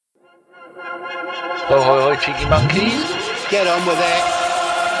Ho, ho, ho, cheeky monkeys. Get on with it.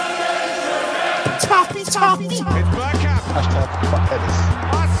 Toppy. It's Bergkamp. Hashtag fuck Dennis.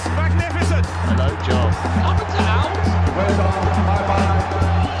 That's magnificent. Hello, John. Up and down. Well done.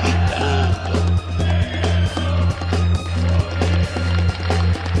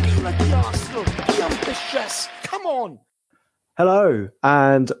 Be like the Arsenal. Be ambitious. Come on. Hello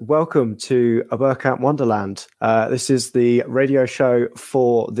and welcome to A Bergkamp Wonderland. This is the radio show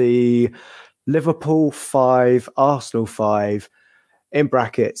for the Liverpool 5, Arsenal 5, in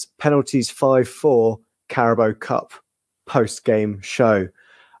brackets, penalties 5-4, Carabao Cup post-game show.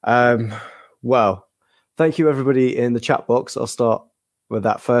 Well, thank you everybody in the chat box. I'll start with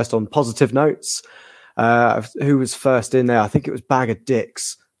that first on positive notes. Who was first in there? I think it was Bag of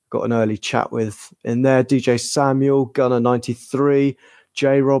Dicks. Got an early chat with in there. DJ Samuel, Gunner 93,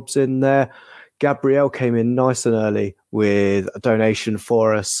 J Rob's in there. Gabrielle came in nice and early with a donation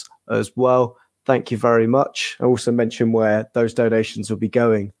for us as well. Thank you very much. I also mentioned where those donations will be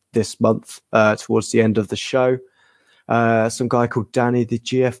going this month towards the end of the show. Some guy called Danny, the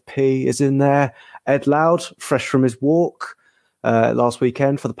GFP, is in there. Ed Loud, fresh from his walk last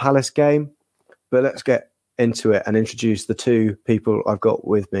weekend for the Palace game. But let's get into it and introduce the two people I've got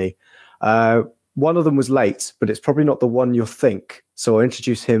with me. One of them was late, but it's probably not the one you'll think. So I'll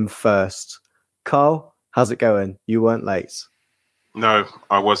introduce him first. Carl, how's it going? You weren't late. No,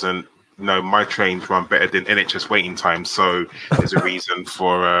 I wasn't. No, my trains run better than NHS waiting time, so there's a reason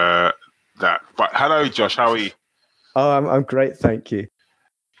for that. But hello, Josh, how are you? Oh, I'm great, thank you.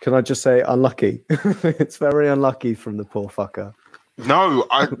 Can I just say unlucky? It's very unlucky from the poor fucker. No,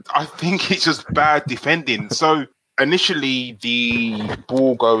 I think it's just bad defending. So initially the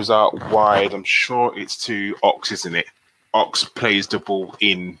ball goes out wide. I'm sure it's to Ox, isn't it? Ox plays the ball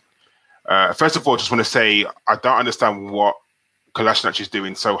in. First of all, I just want to say I don't understand what Kolasinac is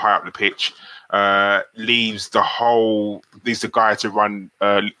doing so high up the pitch. Leaves the guy to run.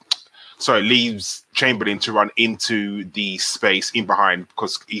 Leaves Chamberlain to run into the space in behind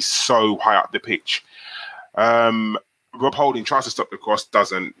because he's so high up the pitch. Rob Holding tries to stop the cross,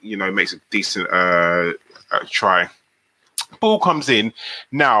 doesn't, makes a decent try. Ball comes in.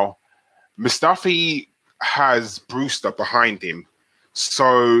 Now, Mustafi has Brewster behind him.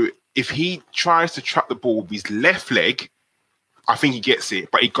 So if he tries to trap the ball with his left leg, I think he gets it.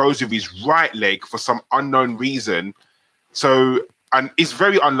 But he goes with his right leg for some unknown reason. So, and it's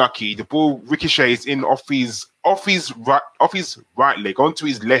very unlucky. The ball ricochets in off his right leg onto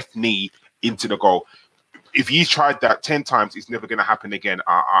his left knee into the goal. If you tried that 10 times, it's never going to happen again.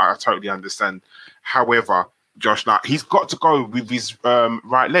 I totally understand. However, Josh, now he's got to go with his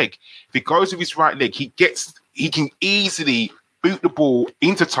right leg. If he goes with his right leg, he can easily boot the ball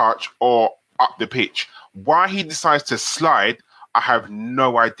into touch or up the pitch. Why he decides to slide, I have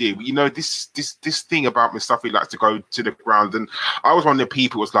no idea. This thing about Mustafi likes to go to the ground, and I was one of the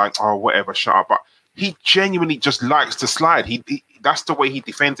people who was like, oh, whatever, shut up. But he genuinely just likes to slide. He that's the way he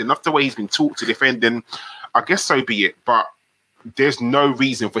defends, and that's the way he's been taught to defend. And I guess so be it. But there's no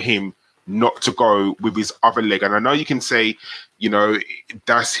reason for him not to go with his other leg. And I know you can say,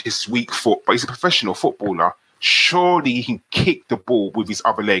 that's his weak foot, but he's a professional footballer. Surely he can kick the ball with his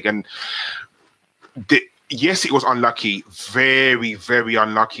other leg. And yes, it was unlucky. Very, very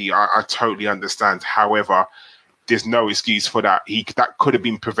unlucky. I totally understand. However, there's no excuse for that. That could have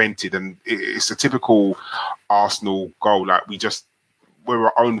been prevented. And it's a typical Arsenal goal. Like, we're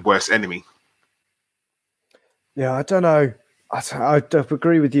our own worst enemy. Yeah, I don't know. I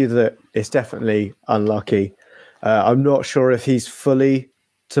agree with you that it's definitely unlucky. I'm not sure if he's fully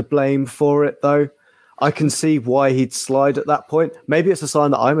to blame for it, though. I can see why he'd slide at that point. Maybe it's a sign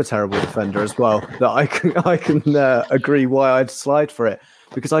that I'm a terrible defender as well, that I can agree why I'd slide for it,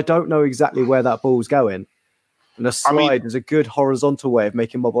 because I don't know exactly where that ball's going. And a slide is a good horizontal way of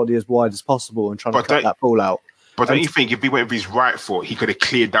making my body as wide as possible and trying to cut that ball out. But don't you think if he went with his right foot, he could have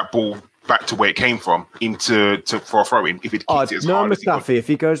cleared that ball back to where it came from for a throw-in if it kicked it as hard as he could? Mustafi, if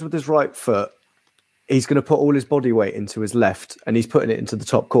he goes with his right foot, he's going to put all his body weight into his left, and he's putting it into the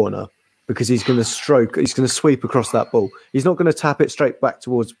top corner because he's going to sweep across that ball. He's not going to tap it straight back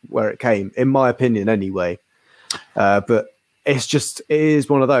towards where it came, in my opinion, anyway. But it is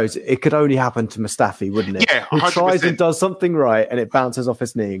one of those. It could only happen to Mustafi, wouldn't it? Yeah, 100%. He tries and does something right, and it bounces off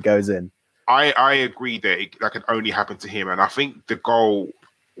his knee and goes in. I agree that that could only happen to him, and I think the goal.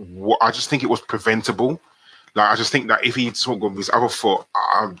 I just think it was preventable. Like, I just think that if he'd sort of gone with his other foot,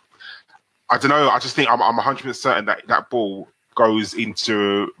 I don't know. I just think I'm 100% certain that ball goes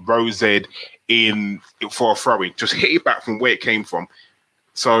into Rosed for a throw-in. Just hit it back from where it came from.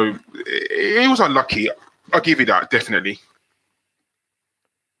 So it was unlucky. I'll give you that, definitely.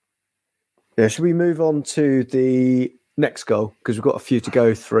 Yeah, should we move on to the next goal? Because we've got a few to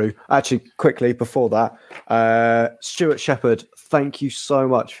go through. Actually, quickly before that, Stuart Shepherd, thank you so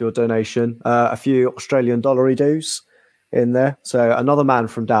much for your donation. A few Australian dollary dues in there. So another man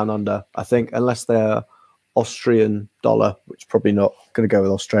from down under, I think, unless they're Austrian dollar, which probably not going to go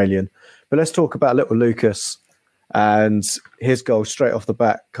with Australian. But let's talk about little Lucas and his goal straight off the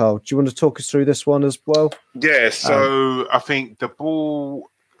bat. Carl, do you want to talk us through this one as well? Yeah, so I think the ball,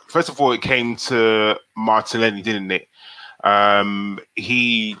 first of all, it came to Martinelli, didn't it?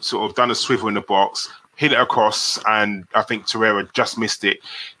 He sort of done a swivel in the box, hit it across, and I think Torreira just missed it.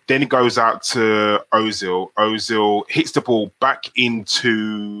 Then it goes out to Ozil. Ozil hits the ball back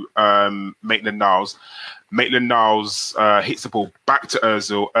into Maitland-Niles. Maitland-Niles hits the ball back to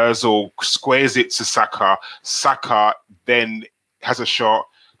Ozil. Ozil squares it to Saka. Saka then has a shot.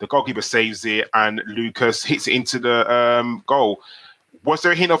 The goalkeeper saves it, and Lucas hits it into the goal. Was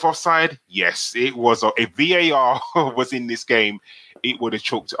there a hint of offside? Yes, it was. If VAR was in this game, it would have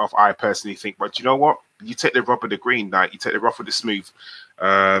chalked it off, I personally think. But you know what? You take the rough of the green, like you take the rough of the smooth.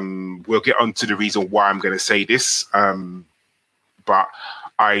 We'll get on to the reason why I'm going to say this. But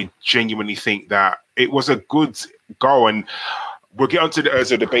I genuinely think that it was a good goal. And we'll get on to the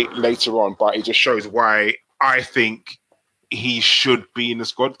Ozil debate later on, but it just shows why I think he should be in the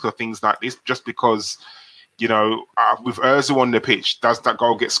squad for things like this, just because, you know, with Ozil on the pitch, does that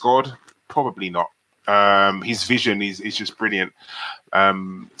goal get scored? Probably not. His vision is just brilliant.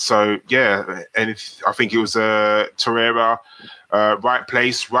 So, yeah, and I think it was Torreira, right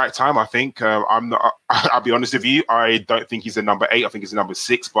place, right time, I think. I'll be honest with you, I don't think he's a number 8. I think he's a number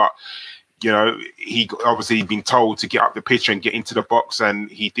 6, but, you know, he obviously been told to get up the pitch and get into the box, and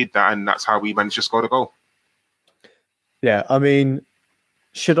he did that, and that's how we managed to score the goal. Yeah, I mean,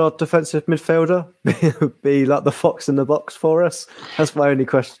 should our defensive midfielder be like the fox in the box for us? That's my only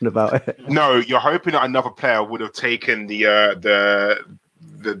question about it. No, you're hoping that another player would have taken the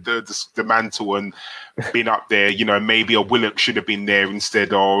mantle and been up there. You know, maybe a Willock should have been there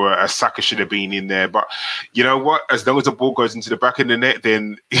instead, or a Saka should have been in there. But you know what? As long as the ball goes into the back of the net,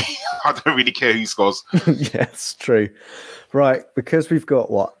 then I don't really care who scores. Yes, true. Right, because we've got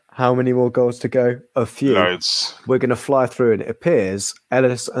how many more goals to go? A few. Loads. We're going to fly through, and it appears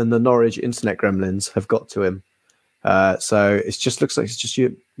Ellis and the Norwich internet gremlins have got to him. So it just looks like it's just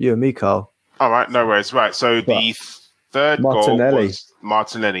you and me, Carl. All right, no worries. Right, so the third goal was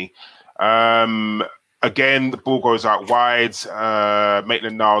Martinelli. Again, the ball goes out wide.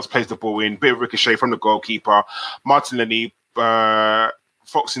 Maitland-Niles plays the ball in. Bit of ricochet from the goalkeeper. Martinelli,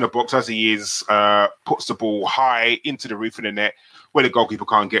 fox in the box as he is, puts the ball high into the roof of the net, where the goalkeeper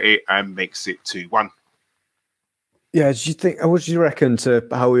can't get it, and makes it 2-1. Yeah, what do you reckon to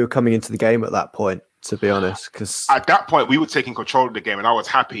how we were coming into the game at that point, to be honest? Because at that point, we were taking control of the game, and I was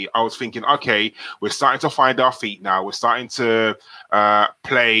happy. I was thinking, okay, we're starting to find our feet now. We're starting to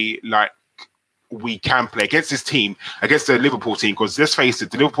play like we can play against this team, against the Liverpool team, because let's face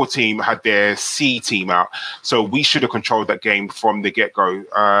it, the Liverpool team had their C team out. So we should have controlled that game from the get-go.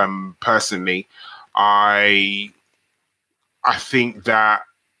 Personally, I think that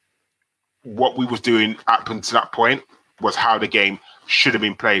what we was doing up until that point was how the game should have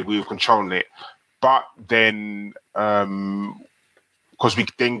been played. We were controlling it. But then, because we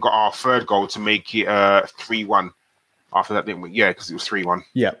then got our third goal to make it 3-1 after that, didn't we? Yeah, because it was 3-1.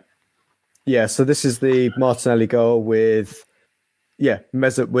 Yeah. Yeah, so this is the Martinelli goal with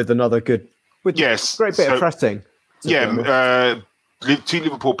Mesut with another great bit of pressing. Yeah, two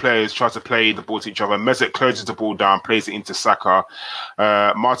Liverpool players try to play the ball to each other. Mesut closes the ball down, plays it into Saka.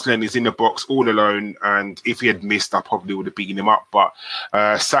 Martinelli is in the box all alone, and if he had missed, I probably would have beaten him up. But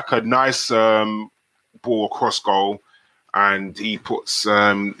Saka, nice ball across goal, and he puts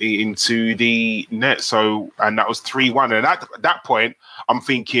it into the net. So, and that was 3-1. And at that point, I'm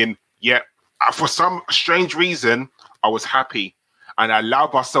thinking, for some strange reason, I was happy. And I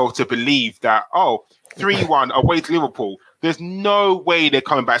allowed myself to believe that, 3-1 away to Liverpool. There's no way they're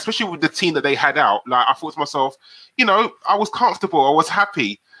coming back, especially with the team that they had out. Like, I thought to myself, you know, I was comfortable. I was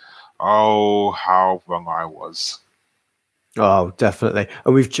happy. Oh, how wrong I was. Oh, definitely.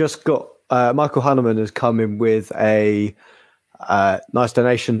 And we've just got Michael Hanneman has come in with a nice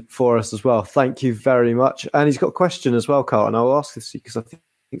donation for us as well. Thank you very much. And he's got a question as well, Carl, and I'll ask this because I think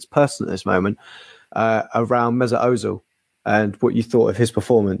it's personal at this moment, around Mesut Ozil and what you thought of his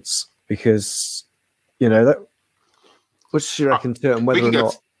performance. Because, you know, what do you reckon to it, and whether or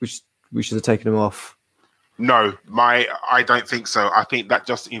not we should have taken him off? No, I don't think so. I think that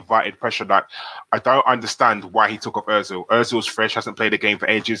just invited pressure. Like, I don't understand why he took off Ozil. Ozil's fresh, hasn't played a game for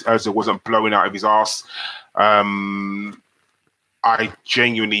ages. Ozil wasn't blowing out of his arse. I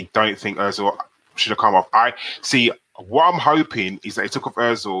genuinely don't think Ozil should have come off. I see. What I'm hoping is that he took off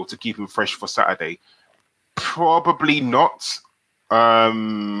Ozil to keep him fresh for Saturday. Probably not.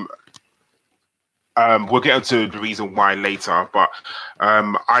 Um, we'll get into the reason why later, but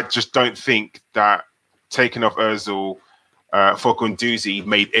I just don't think that taking off Ozil for Guendouzi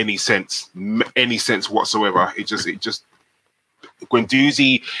made any sense whatsoever. It just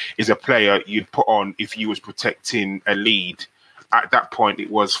Guendouzi is a player you'd put on if you was protecting a lead. At that point,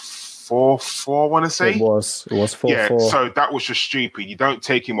 it was 4-4. I want to say it was 4-4. Yeah, so that was just stupid. You don't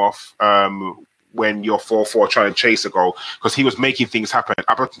take him off when you're 4-4 trying to chase a goal, because he was making things happen.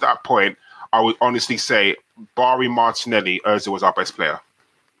 Up to that point, I would honestly say, barring Martinelli, Ozil was our best player.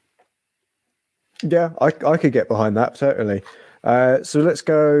 Yeah, I could get behind that, certainly. So let's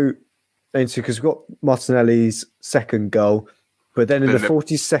go into, because we've got Martinelli's second goal, but then in the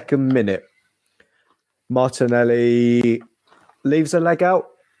 42nd minute, Martinelli leaves a leg out.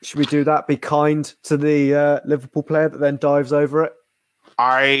 Should we do that? Be kind to the Liverpool player that then dives over it?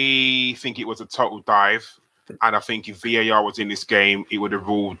 I think it was a total dive. And I think if VAR was in this game, it would have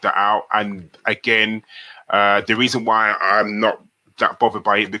ruled that out. And again, the reason why I'm not that bothered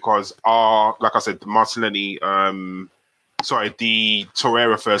by it, because like I said, the Martinelli, the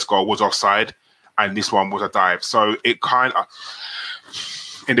Torreira first goal was offside, and this one was a dive. So it kind of,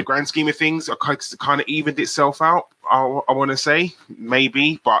 in the grand scheme of things, it kind of evened itself out. I want to say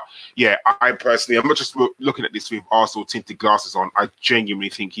maybe, but yeah, I personally, I'm not just looking at this with Arsenal tinted glasses on. I genuinely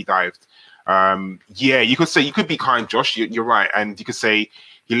think he dived. Yeah, you could be kind, Josh. You're right, and you could say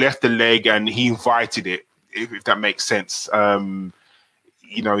he left the leg and he invited it, if that makes sense.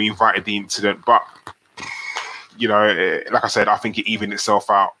 He invited the incident, but like I said, I think it evened itself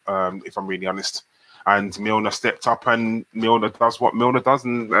out. If I'm really honest, and Milner stepped up, and Milner does what Milner does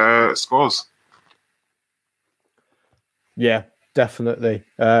and scores. Yeah, definitely.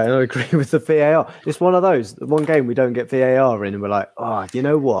 And I agree with the VAR. It's one of those, one game we don't get VAR in, and we're like, you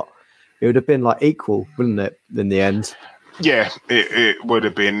know what? It would have been like equal, wouldn't it, in the end? Yeah, it would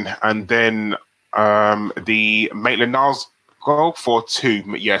have been. And then the Maitland-Niles goal,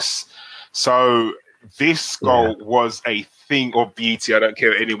 4-2, yes. So this goal was a thing of beauty. I don't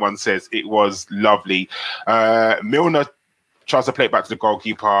care what anyone says. It was lovely. Milner tries to play it back to the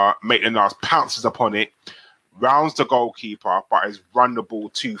goalkeeper. Maitland-Niles pounces upon it, rounds the goalkeeper, but has run the ball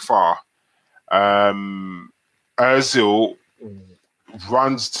too far. Ozil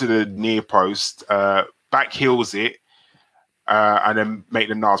runs to the near post, back heels it, and then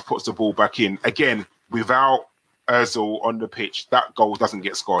Maitland-Niles puts the ball back in. Again, without Ozil on the pitch, that goal doesn't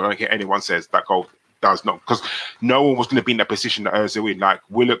get scored. I don't care anyone says that goal does not, because no one was going to be in that position that Ozil in. Like,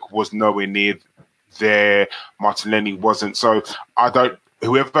 Willock was nowhere near there, Martinelli wasn't. So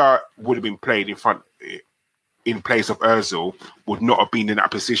whoever would have been played in place of Ozil would not have been in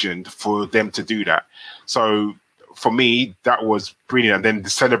that position for them to do that. So for me, that was brilliant. And then the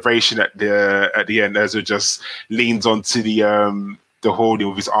celebration at the end, Ozil just leans onto the hoarding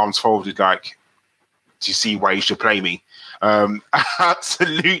with his arms folded, like, do you see why you should play me?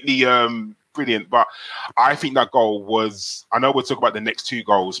 Absolutely brilliant. But I think that goal was, I know we'll talk about the next two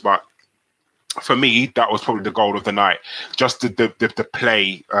goals, but for me, that was probably the goal of the night. Just the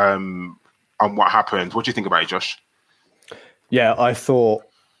play and what happened. What do you think about it, Josh? Yeah, I thought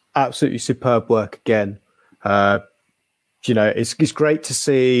absolutely superb work again. It's great to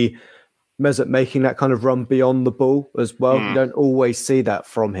see Mesut making that kind of run beyond the ball as well. You don't always see that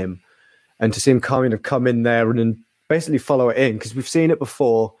from him. And to see him kind of come in there and then basically follow it in, because we've seen it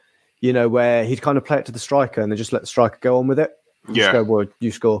before, where he'd kind of play it to the striker and then just let the striker go on with it. Just go, well,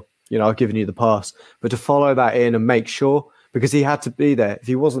 you score. I've given you the pass. But to follow that in and make sure, because he had to be there. If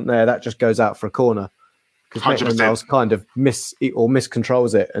he wasn't there, that just goes out for a corner. Because Maitland-Niles kind of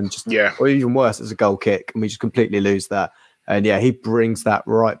miscontrols it, and just, or even worse, it's a goal kick, and we just completely lose that. And yeah, he brings that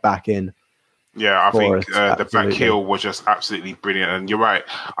right back in. Yeah, I think the back heel was just absolutely brilliant. And you're right.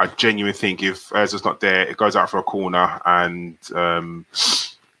 I genuinely think if Ozil's not there, it goes out for a corner, and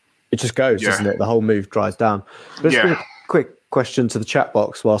it just goes, doesn't it? The whole move dries down. But let's a quick question to the chat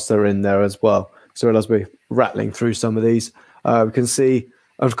box whilst they're in there as well. So as we're rattling through some of these, we can see,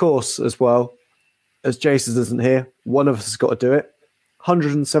 of course, as well, as Jason isn't here, one of us has got to do it.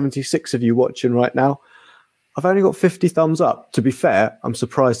 176 of you watching right now. I've only got 50 thumbs up. To be fair, I'm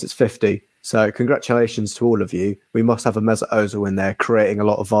surprised it's 50. So congratulations to all of you. We must have a Mesut Ozil in there, creating a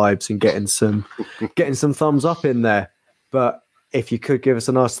lot of vibes and getting some thumbs up in there. But if you could give us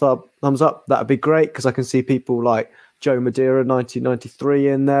a nice thumbs up, that'd be great, because I can see people like Joe Madeira 1993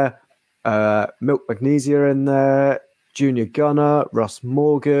 in there, Milk Magnesia in there, Junior Gunner, Russ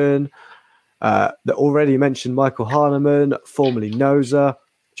Morgan, The already mentioned Michael Hahnemann, formerly Noza,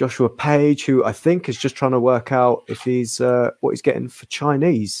 Joshua Page, who I think is just trying to work out if he's what he's getting for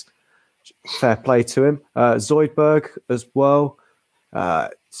Chinese. Fair play to him. Zoidberg as well.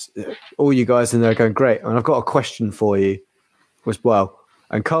 All you guys in there are going great. And I've got a question for you as well.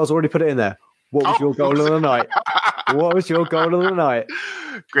 And Carl's already put it in there. What was your goal of the night? What was your goal of the night?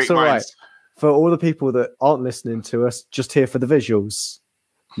 Great so, minds. right, for all the people that aren't listening to us, just here for the visuals,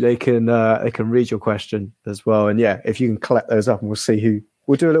 they can read your question as well. And yeah, if you can collect those up, and we'll see who.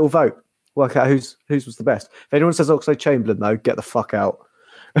 We'll do a little vote. Work out whose was the best. If anyone says Oxlade-Chamberlain, though, get the fuck out.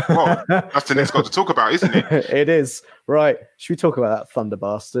 Well, that's the next goal to talk about, isn't it? It is. Right. Should we talk about that thunder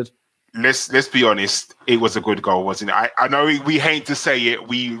bastard? Let's be honest. It was a good goal, wasn't it? I know we hate to say it.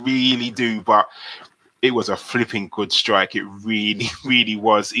 We really do, but it was a flipping good strike. It really, really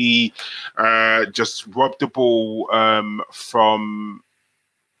was. He just robbed the ball from...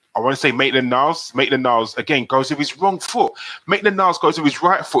 I want to say Maitland-Niles. Maitland-Niles, again, goes with his wrong foot. Maitland-Niles goes with his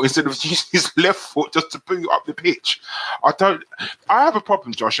right foot instead of using his left foot just to boot up the pitch. I have a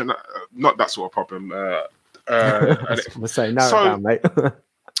problem, Josh, and not that sort of problem. We're saying narrow it down, mate.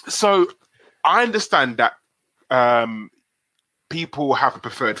 So I understand that people have a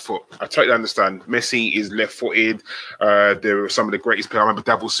preferred foot. I totally understand. Messi is left-footed. There are some of the greatest players. I remember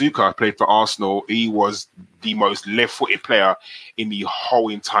Davor Suker played for Arsenal. He was the most left-footed player in the whole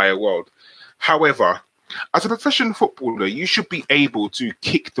entire world. However, as a professional footballer, you should be able to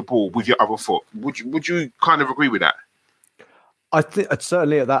kick the ball with your other foot. Would you kind of agree with that? I think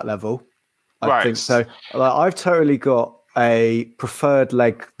certainly at that level, Right. I think so. Like, I've totally got a preferred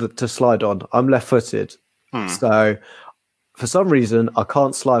leg to slide on. I'm left-footed, so for some reason I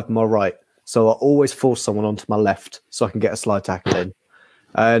can't slide with my right. So I always force someone onto my left so I can get a slide tackle in,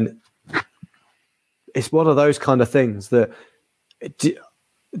 and it's one of those kind of things that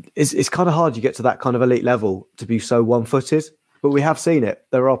it's kind of hard. You get to that kind of elite level to be so one-footed, but we have seen it.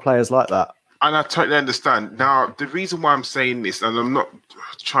 There are players like that. And I totally understand. Now, the reason why I'm saying this, and I'm not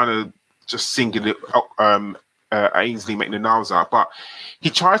trying to just single it Ainsley Maitland-Niles out, but he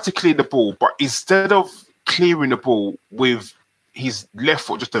tries to clear the ball, but instead of clearing the ball with his left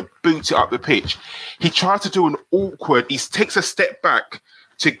foot just to boot it up the pitch, he tries to do an awkward, he takes a step back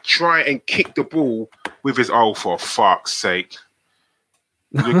to try and kick the ball with his, oh, for fuck's sake.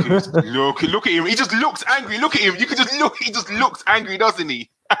 Look at him. He just looks angry. Look at him. You can just look. He just looks angry, doesn't he?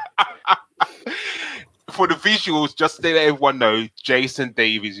 For the visuals, just to let everyone know, Jason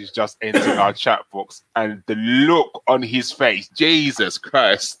Davies is just entered our chat box, and the look on his face, Jesus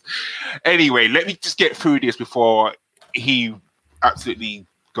Christ. Anyway, let me just get through this before he absolutely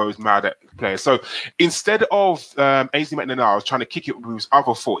goes mad at players. So instead of Ainsley Maitland-Niles trying to kick it with his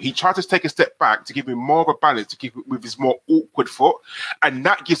other foot, he tried to take a step back to give him more of a balance, to keep it with his more awkward foot, and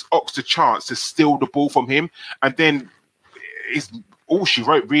that gives Ox the chance to steal the ball from him. And then it's all she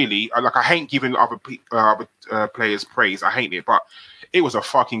wrote, really. Like, I hate giving other players praise. I hate it, but it was a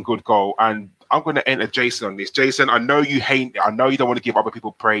fucking good goal. And I'm going to enter Jason on this. Jason, I know you hate it. I know you don't want to give other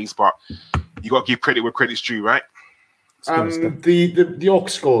people praise, but you got to give credit where credit's due, right? The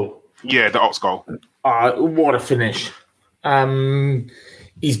Ox goal. Yeah, the Ox goal. What a finish.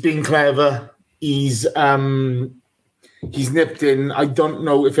 He's been clever. He's nipped in. I don't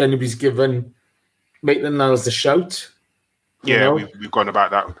know if anybody's given Maitland-Niles the shout. Yeah, we've gone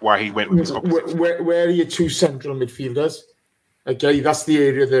about that, why he went with his opposite. Where are your two central midfielders? Okay, that's the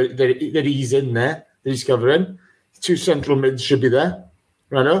area that he's in there, that he's covering. Two central mids should be there.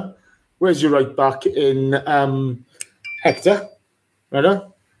 Right? Where's your right back in Hector? Right?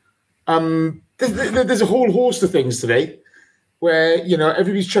 There's a whole host of things today where,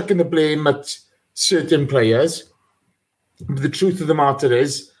 everybody's chucking the blame at certain players. But the truth of the matter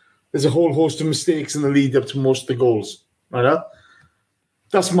is, there's a whole host of mistakes in the lead up to most of the goals. Right?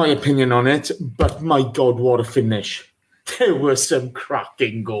 That's my opinion on it. But my God, what a finish. There were some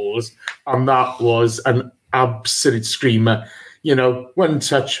cracking goals. And that was an absolute screamer. One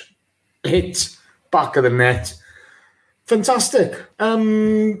touch, hit, back of the net. Fantastic.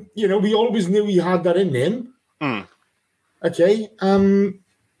 We always knew he had that in him. Okay.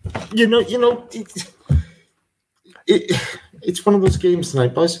 It's one of those games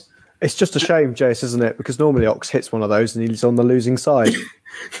tonight, boys. It's just a shame, Jace, isn't it? Because normally Ox hits one of those and he's on the losing side.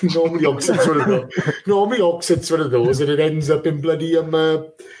 Normally Ox hits one of those and it ends up in bloody in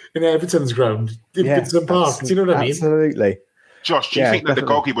Everton's ground. In Vincent Park. Do you know what I mean? Absolutely. Josh, do you think that the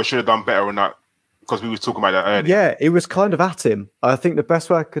goalkeeper should have done better or not? Because we were talking about that earlier. Yeah, it was kind of at him. I think the best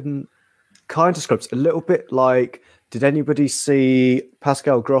way I can kind of describe it, a little bit like, did anybody see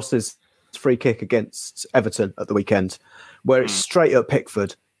Pascal Gross's free kick against Everton at the weekend, where it's straight at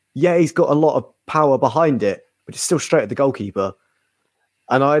Pickford? yeah, he's got a lot of power behind it, but it's still straight at the goalkeeper.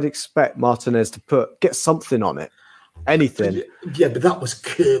 And I'd expect Martinez to get something on it, anything. Yeah, but that was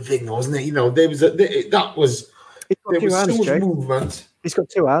curving, wasn't it? You know, there was so much movement. He's got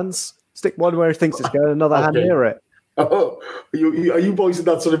two hands. Stick one where he thinks it's going, another hand near it. Oh, are you boys in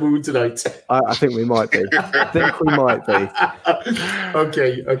that sort of mood tonight? I think we might be.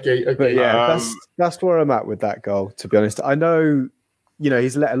 Okay. But yeah, that's where I'm at with that goal, to be honest. I know,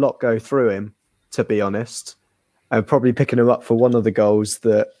 he's let a lot go through him, to be honest. And probably picking him up for one of the goals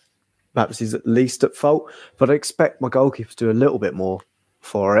that perhaps he's at least at fault. But I expect my goalkeeper to do a little bit more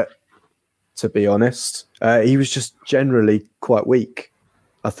for it, to be honest. He was just generally quite weak,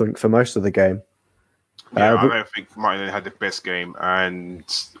 I think, for most of the game. Yeah, I don't think Martinelli had the best game. And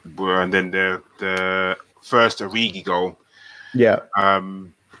then the first Origi goal. Yeah.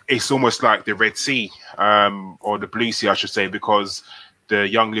 It's almost like the Red Sea, or the Blue Sea, I should say, because the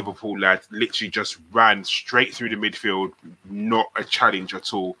young Liverpool lad literally just ran straight through the midfield, not a challenge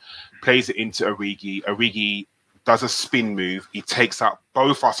at all. Plays it into Origi. Origi does a spin move. He takes out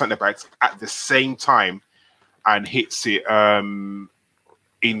both our centre-backs at the same time and hits it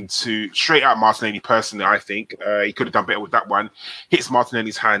into straight out Martinelli. Personally, I think he could have done better with that one. Hits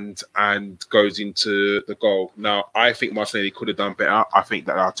Martinelli's hand and goes into the goal. Now, I think Martinelli could have done better. I think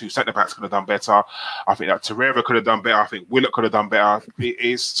that our two centre-backs could have done better. I think that Torreira could have done better. I think Willock could have done better.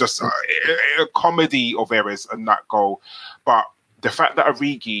 It's just a comedy of errors in that goal. But the fact that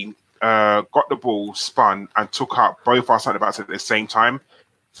Origi got the ball, spun, and took out both our centre-backs at the same time,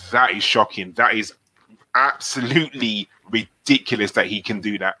 that is shocking. That is absolutely ridiculous that he can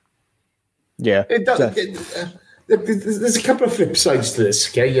do that. Yeah. There's a couple of flip sides to this,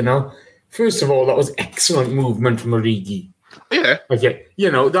 okay, First of all, that was excellent movement from Origi. Yeah. Okay,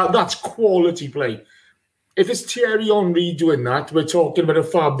 that's quality play. If it's Thierry Henry doing that, we're talking about how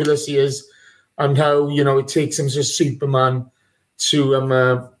fabulous he is and how, it takes him as a Superman to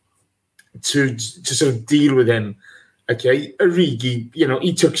sort of deal with him. Okay, Origi,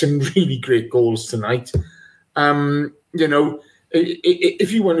 he took some really great goals tonight.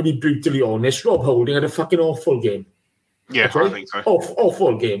 If you want to be brutally honest, Rob Holding had a fucking awful game. Yeah, okay? I think so.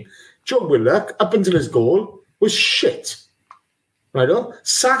 Awful game. Joe Willock, up until his goal, was shit. Right?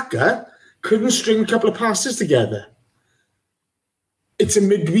 Saka couldn't string a couple of passes together. It's a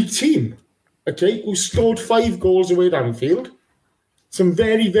midweek team, okay, who scored 5 goals away at Anfield. Some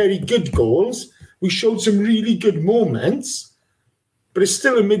very, very good goals. We showed some really good moments, but it's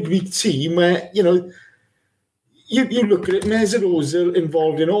still a midweek team where, you look at it, Mesut Ozil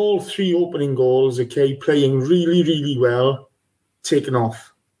involved in all 3 opening goals, okay, playing really, really well, taken off.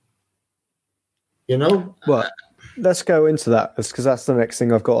 Well, let's go into that because that's the next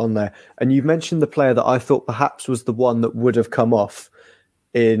thing I've got on there. And you mentioned the player that I thought perhaps was the one that would have come off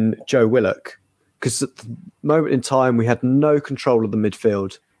in Joe Willock, because at the moment in time, we had no control of the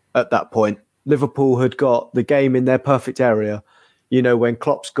midfield at that point. Liverpool had got the game in their perfect area. When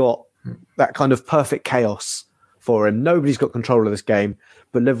Klopp's got that kind of perfect chaos for him. Nobody's got control of this game,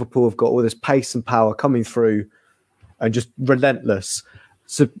 but Liverpool have got all this pace and power coming through and just relentless.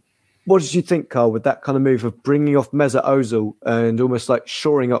 So what did you think, Carl, with that kind of move of bringing off Mesut Ozil and almost like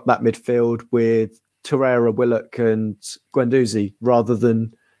shoring up that midfield with Torreira, Willock and Guendouzi rather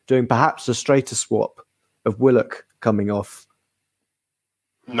than doing perhaps a straighter swap of Willock coming off?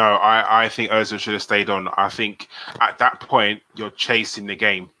 No, I think Ozil should have stayed on. I think at that point, you're chasing the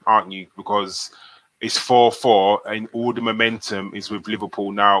game, aren't you? Because it's 4-4 and all the momentum is with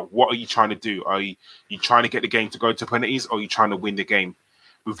Liverpool. Now, what are you trying to do? Are you trying to get the game to go to penalties or are you trying to win the game?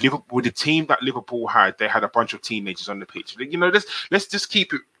 With Liverpool, with the team that Liverpool had, they had a bunch of teenagers on the pitch. Let's just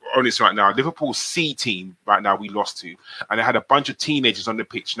keep it honest right now. Liverpool's C team right now we lost to, and they had a bunch of teenagers on the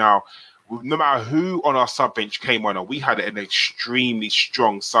pitch. Now, no matter who on our sub bench came on, we had an extremely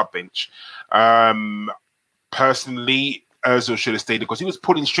strong sub bench. Personally, Ozil should have stayed because he was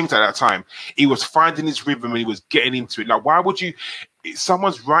pulling strings at that time. He was finding his rhythm and he was getting into it. Like, why would you?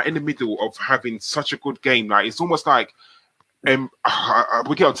 Someone's right in the middle of having such a good game. Like, it's almost like. We'll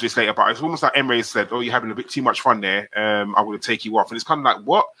get onto this later, but it's almost like Emre said, "Oh, you're having a bit too much fun there. I want to take you off." And it's kind of like,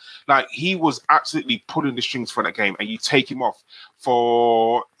 what? Like, he was absolutely pulling the strings for that game, and you take him off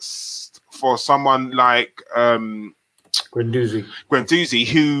for someone like Guendouzi,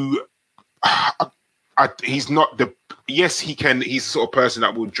 who he's not the. Yes, he can. He's the sort of person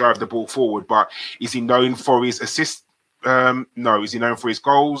that will drive the ball forward, but is he known for his assists? No. Is he known for his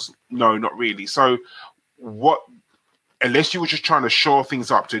goals? No, not really. So, what? Unless you were just trying to shore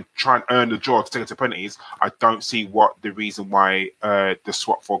things up to try and earn the draw to take it to penalties, I don't see what the reason why the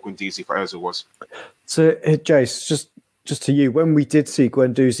swap for Guendouzi for Ozil was. So, Jace, just just to you, when we did see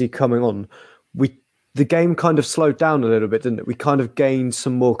Guendouzi coming on, the game kind of slowed down a little bit, didn't it? We kind of gained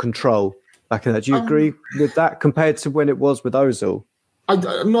some more control back in that. Do you agree with that compared to when it was with Ozil?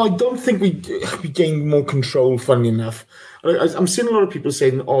 No, I don't think we gained more control, funny enough. I'm seeing a lot of people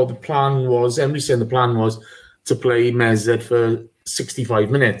saying, Emery's saying the plan was to play Mesut for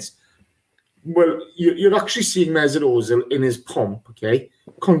 65 minutes. Well, you're actually seeing Mesut Ozil in his pomp, okay,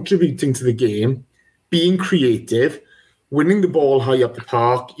 contributing to the game, being creative, winning the ball high up the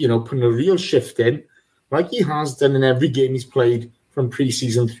park, putting a real shift in, like he has done in every game he's played from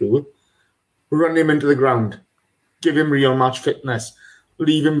pre-season through. Run him into the ground, give him real match fitness,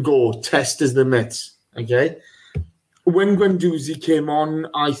 leave him go, test his limits, okay? When Guendouzi came on,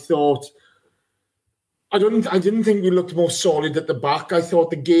 I didn't think we looked more solid at the back. I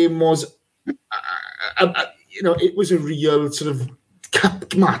thought the game was, it was a real sort of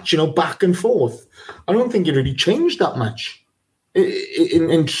cup match, back and forth. I don't think it really changed that much.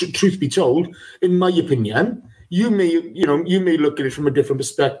 In truth be told, in my opinion, you may look at it from a different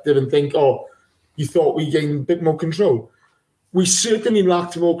perspective and think, oh, you thought we gained a bit more control. We certainly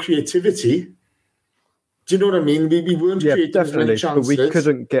lacked more creativity. Do you know what I mean? We weren't creating as many chances. But we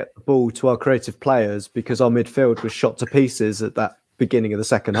couldn't get the ball to our creative players because our midfield was shot to pieces at that beginning of the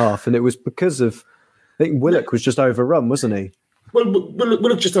second half. And it was because of, I think Willock was just overrun, wasn't he? Well,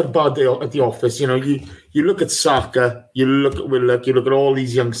 Willock just had a bad day at the office. You look at Saka, you look at Willock, you look at all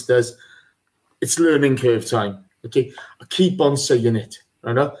these youngsters. It's learning curve time. Okay, I keep on saying it.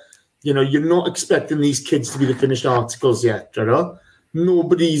 Right? You're not expecting these kids to be the finished articles yet. Right?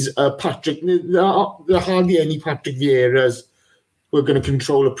 Nobody's Patrick. There are hardly any Patrick Vieiras who are going to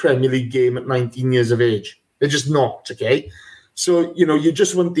control a Premier League game at 19 years of age. They're just not. Okay, so you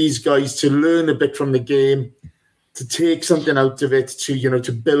just want these guys to learn a bit from the game, to take something out of it,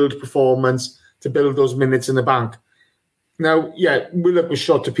 to build performance, to build those minutes in the bank. Now, yeah, Willock was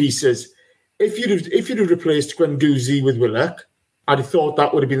shot to pieces. If you'd have replaced Guendouzi with Willock, I'd have thought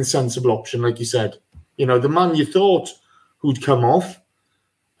that would have been a sensible option, like you said. The man you thought who'd come off,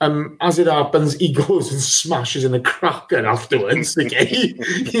 as it happens, he goes and smashes in a cracker afterwards, okay?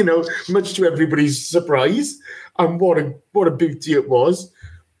 Much to everybody's surprise. And what a beauty it was.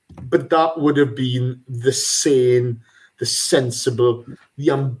 But that would have been the sane, the sensible,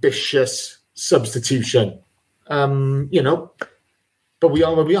 the ambitious substitution. But we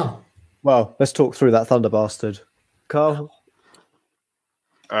are where we are. Well, let's talk through that Thunder bastard. Carl?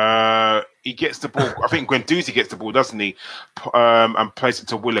 He gets the ball. I think Guendouzi gets the ball, doesn't he? And plays it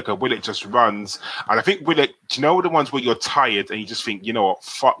to Willock. And Willock just runs. And I think Willock, do you know the ones where you're tired and you just think, you know what,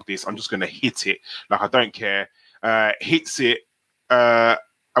 fuck this. I'm just going to hit it. Like, I don't care. Hits it.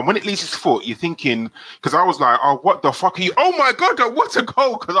 And when it leaves his foot, you're thinking, because I was like, oh, what the fuck are you? Oh my God, what a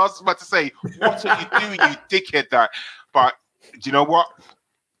goal. Because I was about to say, what are you doing, you dickhead? But do you know what?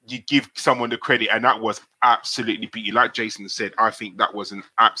 You give someone the credit, and that was absolutely beautiful. Like Jason said, I think that was an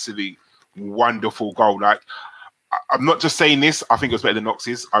absolute wonderful goal. Like, I'm not just saying this, I think it was better than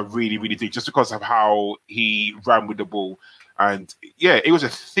Knox's. I really, really do, just because of how he ran with the ball. And yeah, it was a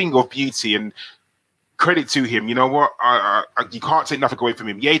thing of beauty. And credit to him. You know what? You can't take nothing away from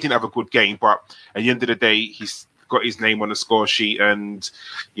him. Yeah, he didn't have a good game, but at the end of the day, he's got his name on the score sheet. And,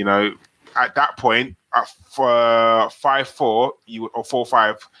 at that point, for 5-4 or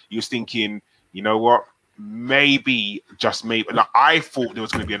 4-5, you was thinking, you know what? Maybe, just maybe. Like, I thought there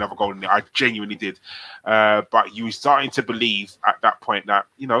was going to be another goal in there. I genuinely did. But you were starting to believe at that point that,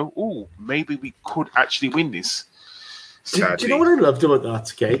 maybe we could actually win this. Do you know what I loved about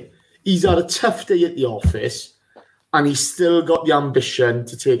that, okay? He's had a tough day at the office, and he's still got the ambition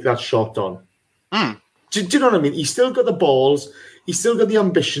to take that shot on. Do you know what I mean? He's still got the balls. He's still got the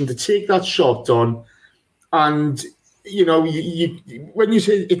ambition to take that shot on. And, when you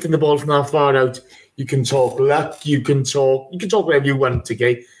say hitting the ball from that far out, you can talk luck, you can talk whatever you want,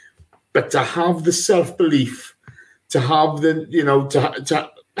 okay? But to have the self-belief, to have the,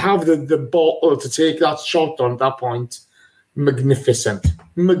 to have the bottle to take that shot on at that point, magnificent.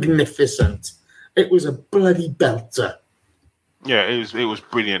 It was a bloody belter. Yeah, it was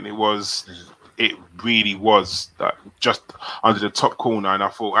brilliant. It really was that just under the top corner, and I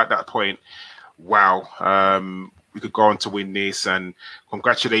thought at that point, wow, we could go on to win this. And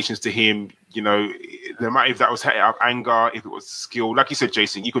congratulations to him. No matter if that was out of anger, if it was skill, like you said,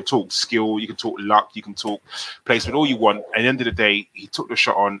 Jason, you could talk skill, you could talk luck, you can talk placement, all you want. At the end of the day, he took the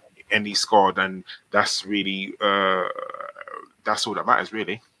shot on and he scored, and that's really that's all that matters,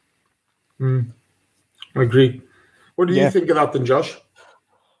 really. I agree. What do you think of that then, Josh?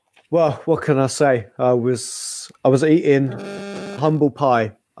 Well, what can I say? I was eating humble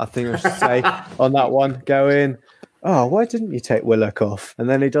pie, I think I should say, on that one. Going, oh, why didn't you take Willock off? And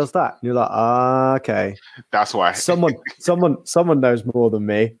then he does that. And you're like, okay. That's why. Someone knows more than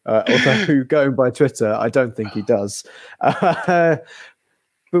me. Although going by Twitter, I don't think he does. But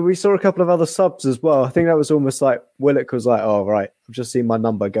we saw a couple of other subs as well. I think that was almost like Willock was like, oh, right, I've just seen my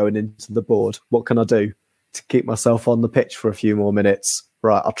number going into the board. What can I do to keep myself on the pitch for a few more minutes?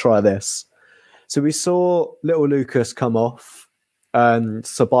 Right, I'll try this. So we saw little Lucas come off and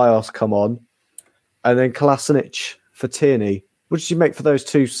Ceballos come on, and then Kolasinac for Tierney. What did you make for those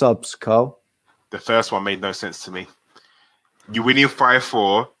two subs, Carl? The first one made no sense to me. You're winning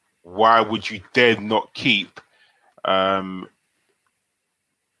 5-4. Why would you dare not keep...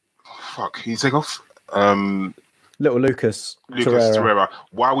 Fuck, can you take off? Little Lucas Torreira.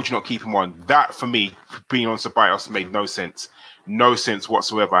 Why would you not keep him on? That, for me, being on Ceballos made no sense. No sense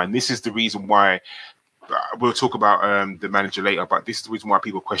whatsoever. And this is the reason why, we'll talk about the manager later, but this is the reason why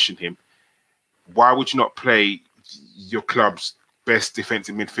people question him. Why would you not play your club's best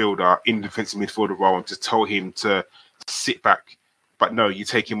defensive midfielder in the defensive midfielder role and just tell him to sit back? But no, you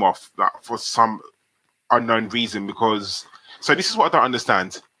take him off for some unknown reason because... So this is what I don't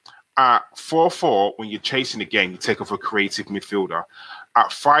understand. At 4-4, when you're chasing the game, you take off a creative midfielder. At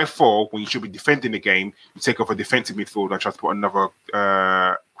 5-4, when you should be defending the game, you take off a defensive midfielder and try to put another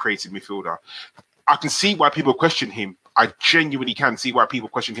creative midfielder. I can see why people question him. I genuinely can see why people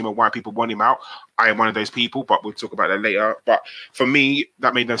question him and why people want him out. I am one of those people, but we'll talk about that later. But for me,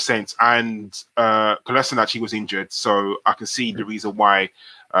 that made no sense. And Kolasinac actually was injured, so I can see the reason why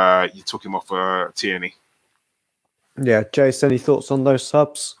you took him off for Tierney. Yeah, Jace, any thoughts on those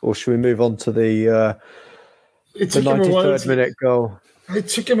subs? Or should we move on to the 93rd minute goal? It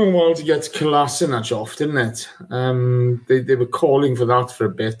took him a while to get Kolasinac off, didn't it? They were calling for that for a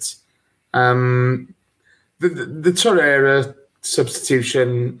bit. The Torreira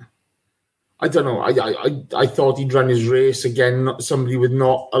substitution, I don't know. I thought he'd run his race again. Somebody with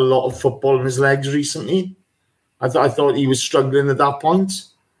not a lot of football in his legs recently. I thought he was struggling at that point,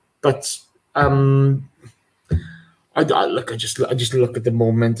 but I just look at the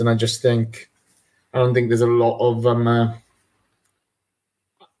moment and I just think I don't think there's a lot of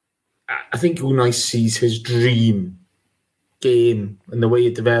I think Unai sees his dream game and the way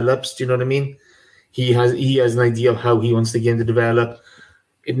it develops. Do you know what I mean? He has an idea of how he wants the game to develop.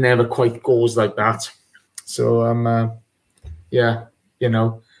 It never quite goes like that. So yeah,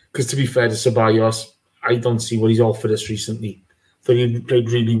 because to be fair to Ceballos, I don't see what he's offered us recently. So he played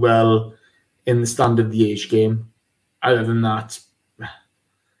really well in the standard of the age game. Other than that,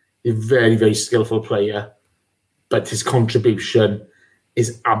 a very, very skillful player, but his contribution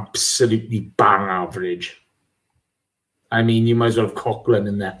is absolutely bang average. I mean, you might as well have Coughlin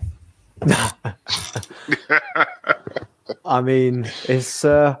in there. I mean, it's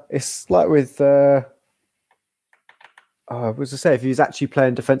like with I was to say, if he was actually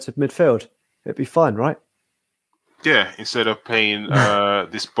playing defensive midfield, it'd be fine, right? Yeah, instead of playing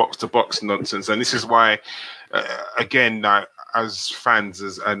this box-to-box nonsense. And this is why, again, as fans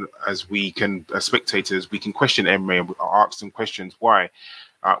as we can, as spectators, we can question Emery and ask them questions. Why?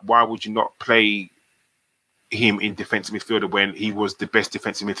 Why would you not play him in defensive midfielder when he was the best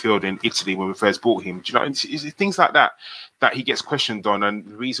defensive midfielder in Italy when we first bought him? Do you know, it's things like that he gets questioned on, and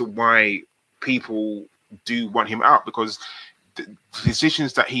the reason why people do want him out, because the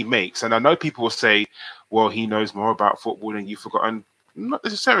decisions that he makes, and I know people will say, well, he knows more about football than you've forgotten. Not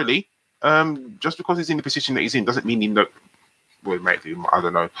necessarily. Just because he's in the position that he's in doesn't mean he knows. Well, he might do, I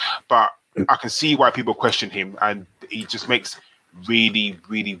don't know. But I can see why people question him, and he just makes really,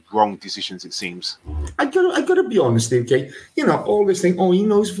 really wrong decisions, it seems. I gotta be honest, okay? All this thing, he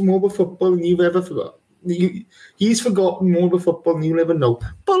knows more about football than you've ever forgotten. He's forgotten more about football than you'll ever know.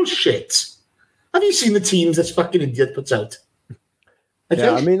 Bullshit. Have you seen the teams that fucking idiot puts out? Okay?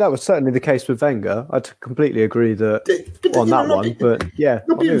 Yeah, I mean, that was certainly the case with Wenger. I'd completely agree on that one. But yeah,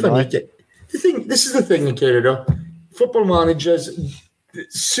 not being funny. This is the thing, okay, football managers,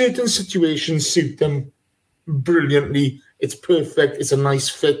 certain situations suit them brilliantly. It's perfect. It's a nice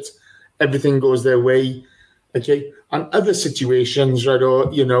fit. Everything goes their way. Okay. And other situations, right, or,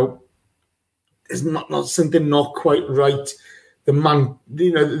 there's not something not quite right. The man,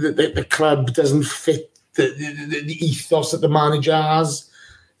 the club doesn't fit the ethos that the manager has.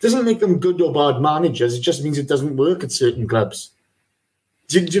 It doesn't make them good or bad managers. It just means it doesn't work at certain clubs.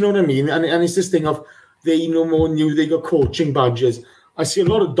 Do you know what I mean? And it's this thing of they know more than you. They got coaching badges. I see a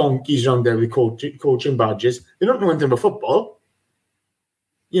lot of donkeys around there with coaching badges. They don't know anything about football.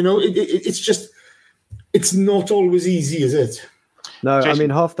 It's just, it's not always easy, is it? No, Jason, I mean,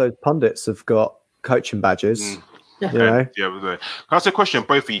 half those pundits have got coaching badges. You know? Can I ask a question,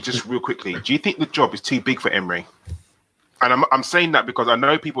 both of you, just real quickly? Do you think the job is too big for Emery? And I'm saying that because I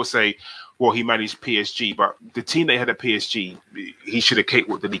know people say, well, he managed PSG, but the team they had at PSG, he should have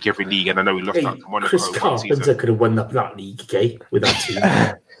cakewalked the league every league, and I know he lost out to Monaco. Chris Carpenter could have won that league, okay, with that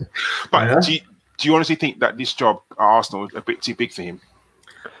team. But do you honestly think that this job at Arsenal is a bit too big for him?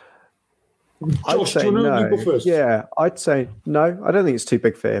 Josh, do you want to go first? Yeah, I'd say no. I don't think it's too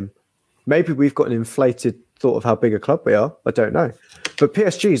big for him. Maybe we've got an inflated thought of how big a club we are. I don't know. But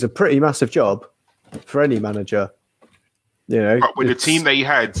PSG is a pretty massive job for any manager. You know, but with the team they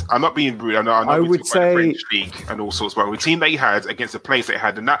had, I'm not being rude. I know I would say the French league and all sorts, but with the team they had against the players they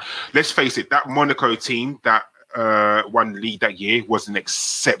had, and that, let's face it, that Monaco team that won the league that year was an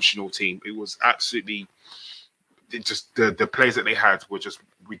exceptional team. It was absolutely just the players that they had were just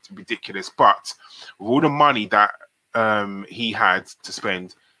ridiculous. But with all the money that he had to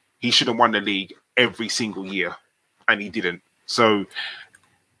spend, he should have won the league every single year, and he didn't. So.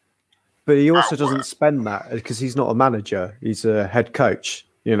 But he also doesn't spend that because he's not a manager. He's a head coach.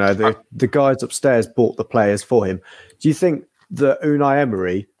 You know, the guys upstairs bought the players for him. Do you think that Unai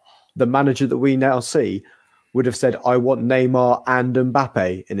Emery, the manager that we now see, would have said, I want Neymar and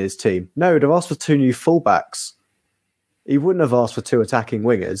Mbappe in his team? No, he'd have asked for 2 new fullbacks. He wouldn't have asked for 2 attacking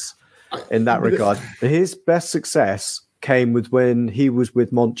wingers in that regard. His best success came with when he was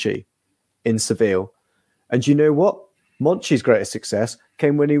with Monchi in Seville. And you know what? Monchi's greatest success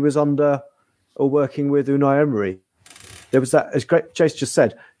came when he was under or working with Unai Emery. There was that, as Jace just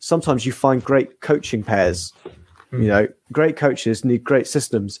said, sometimes you find great coaching pairs. You know, great coaches need great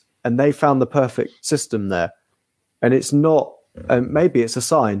systems, and they found the perfect system there. And it's not, and maybe it's a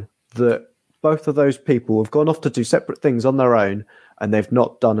sign that both of those people have gone off to do separate things on their own, and they've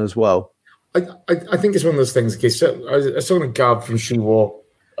not done as well. I think it's one of those things. Okay, so I saw a Gab from Shewar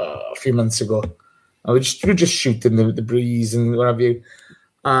a few months ago. We were just shooting the breeze and what have you.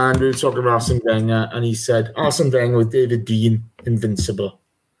 And we were talking about Arsene Wenger, and he said, Arsene Wenger with David Dean, invincible.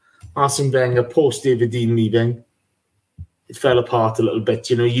 Arsene Wenger, post David Dean leaving, it fell apart a little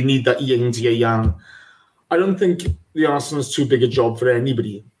bit. You know, you need that yin to your yang. I don't think the Arsenal's too big a job for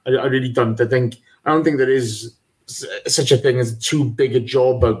anybody. I really don't. I don't think there is such a thing as too big a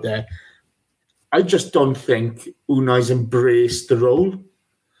job out there. I just don't think Unai's embraced the role.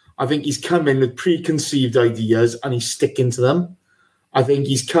 I think he's come in with preconceived ideas and he's sticking to them. I think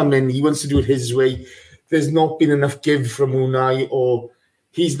he's come in, he wants to do it his way. There's not been enough give from Unai, or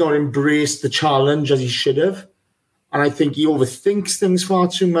he's not embraced the challenge as he should have. And I think he overthinks things far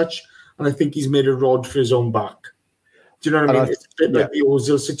too much, and I think he's made a rod for his own back. Do you know what I mean? It's a bit like the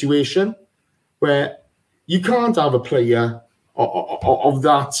Ozil situation, where you can't have a player of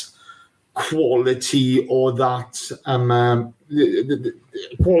that quality or that the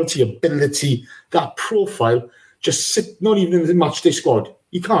quality, ability, that profile, just sit not even in the matchday squad.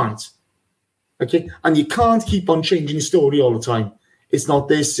 You can't. Okay? And you can't keep on changing the story all the time. It's not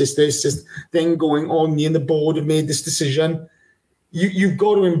this, it's this, it's then going on, me and the board have made this decision. You've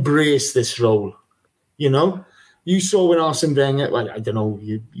got to embrace this role. You know? You saw when Arsene Wenger, well, I don't know,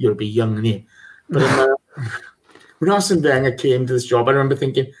 you're a bit young, aren't you? But when Arsene Wenger came to this job, I remember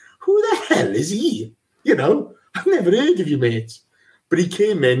thinking, who the hell is he? You know, I've never heard of you, mate. But he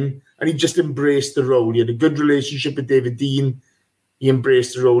came in and he just embraced the role. He had a good relationship with David Dean. He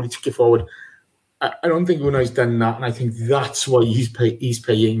embraced the role. He took it forward. I don't think Unai's done that, and I think that's why he's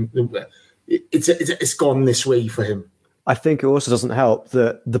paying. It's gone this way for him. I think it also doesn't help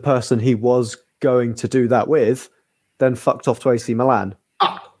that the person he was going to do that with then fucked off to AC Milan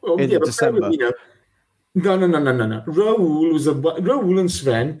in December. No. Raul and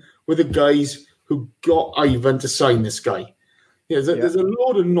Sven were the guys who got Ivan to sign this guy. There's a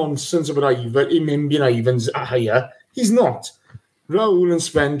load of nonsense about Ivan, him being Ivan's hire. He's not. Raul and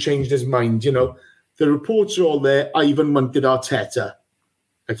Sven changed his mind, you know. The reports are all there. Ivan wanted Arteta.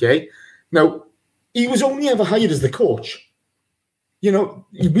 Okay? Now, he was only ever hired as the coach. You know,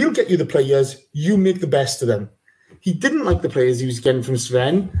 we'll get you the players. You make the best of them. He didn't like the players he was getting from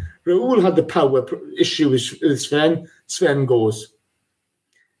Sven. Raul had the power issue with Sven. Sven goes.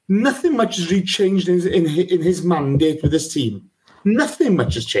 Nothing much has really changed in his mandate with this team. Nothing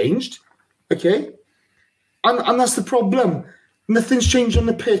much has changed. Okay? And that's the problem. Nothing's changed on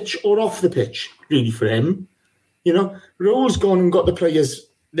the pitch or off the pitch, really, for him. You know, Raul's gone and got the players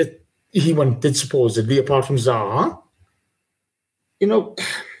that he wanted, supposedly, apart from Zaha. You know,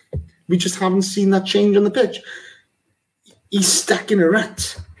 we just haven't seen that change on the pitch. He's stuck in a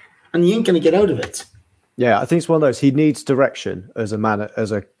rut, and he ain't going to get out of it. Yeah, I think it's one of those. He needs direction as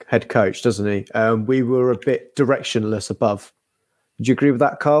a head coach, doesn't he? We were a bit directionless above. Would you agree with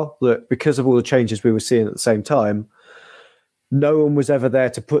that, Carl? That because of all the changes we were seeing at the same time, no one was ever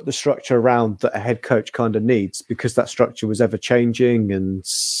there to put the structure around that a head coach kind of needs, because that structure was ever changing and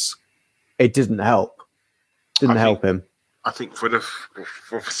it didn't help. Didn't help him. I think for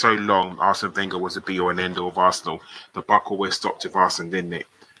so long, Arsene Wenger was the be-all and end-all of Arsenal. The buck always stopped with Arsene, didn't it?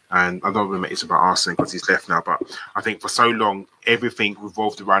 And I don't remember it's about Arsene because he's left now, but I think for so long, everything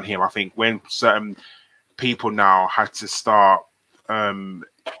revolved around him. I think when certain people now had to start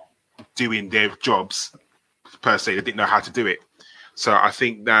doing their jobs, per se, they didn't know how to do it. So I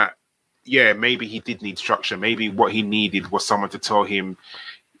think that, yeah, maybe he did need structure. Maybe what he needed was someone to tell him,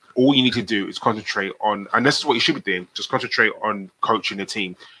 all you need to do is concentrate on, and this is what you should be doing, just concentrate on coaching the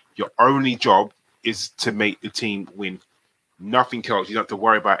team. Your only job is to make the team win. Nothing else. You don't have to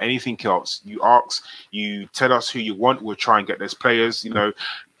worry about anything else. You ask, you tell us who you want, we'll try and get those players. You know,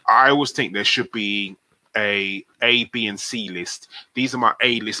 I always think there should be a B, and C list. These are my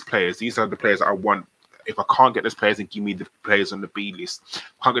A list players. These are the players I want. If I can't get those players, then give me the players on the B list.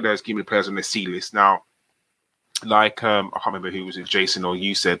 If I can't get those, give me the players on the C list. Now, like I can't remember who was it, Jason or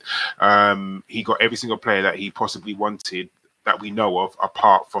you said, he got every single player that he possibly wanted that we know of,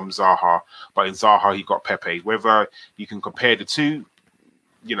 apart from Zaha. But in Zaha, he got Pepe. Whether you can compare the two,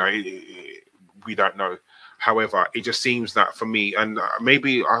 you know, we don't know. However, it just seems that for me, and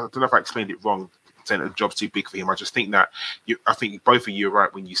maybe I don't know if I explained it wrong, saying the job's too big for him. I just think that I think both of you are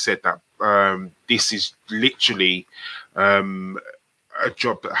right when you said that this is literally a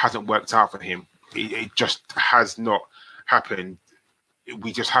job that hasn't worked out for him. It just has not happened.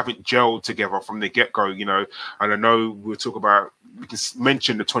 We just haven't gelled together from the get-go, you know. And I know we can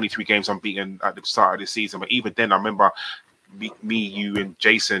mention the 23 games unbeaten at the start of the season, but even then, I remember me, you, and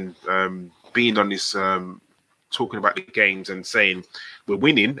Jason being on this, talking about the games and saying we're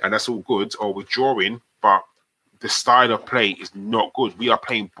winning and that's all good, or we're drawing, but the style of play is not good. We are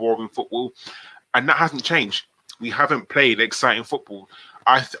playing boring football, and that hasn't changed. We haven't played exciting football.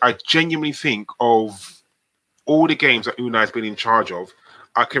 I genuinely think of all the games that Unai has been in charge of,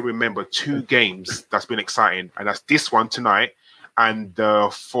 I can remember 2 games that's been exciting, and that's this one tonight and the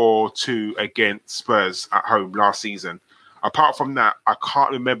 4-2 against Spurs at home last season. Apart from that, I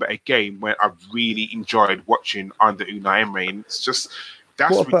can't remember a game where I really enjoyed watching under Unai Emery. And it's just,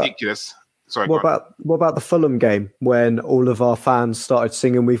 that's ridiculous. Sorry, what about the Fulham game when all of our fans started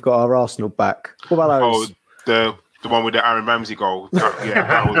singing "We've got our Arsenal back"? What about those? Oh, the one with the Aaron Ramsey goal.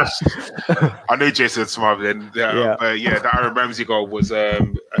 That was. I know Jason smart then. But that Aaron Ramsey goal was a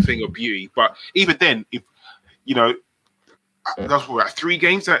thing of beauty. But even then, if you know, that's what 3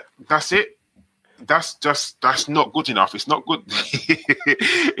 games. That's it. That's not good enough. It's not good.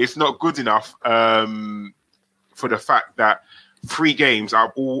 It's not good enough for the fact that 3 games out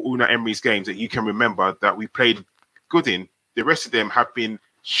of all Unai Emery's games that you can remember that we played good in, the rest of them have been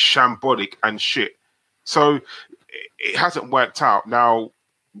shambolic and shit. So it hasn't worked out. Now,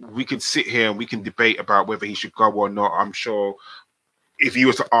 we could sit here and we can debate about whether he should go or not. I'm sure if you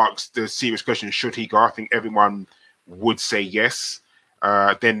were to ask the serious question, should he go? I think everyone would say yes.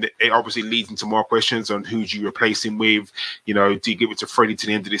 Then it obviously leads into more questions on who do you replace him with. You know, do you give it to Freddie to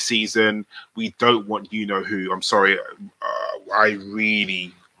the end of the season? We don't want you-know-who. I'm sorry. I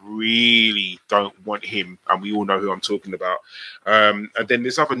really, really don't want him. And we all know who I'm talking about. And then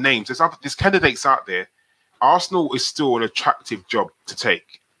there's other names. There's candidates out there. Arsenal is still an attractive job to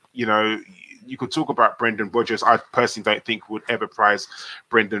take. You know, you could talk about Brendan Rodgers. I personally don't think would ever prize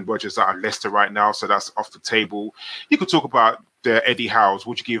Brendan Rodgers out of Leicester right now, so that's off the table. You could talk about Eddie Howe's.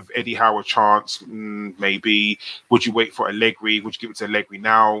 Would you give Eddie Howe a chance? Maybe. Would you wait for Allegri? Would you give it to Allegri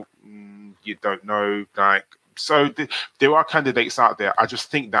now? You don't know. There are candidates out there. I just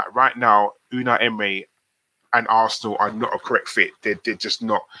think that right now, Unai Emery and Arsenal are not a correct fit. They're just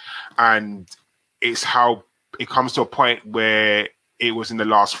not. And it's how it comes to a point where it was in the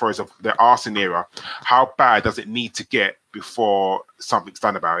last throes of the Arsene era. How bad does it need to get before something's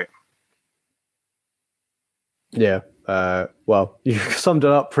done about it? Yeah. Well, you summed it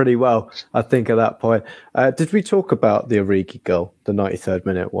up pretty well, I think, at that point. Did we talk about the Origi goal, the 93rd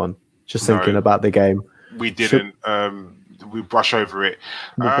minute one? Just thinking about the game. We didn't. We brush over it.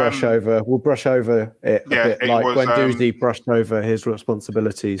 We'll brush over it a bit, like when Guendouzi brushed over his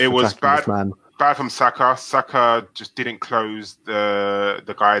responsibilities. It was bad from Saka. Saka just didn't close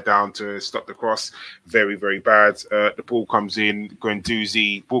the guy down to stop the cross. Very, very bad. The ball comes in.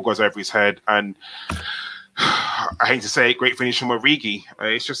 Guendouzi, ball goes over his head, and I hate to say it, great finish from Origi.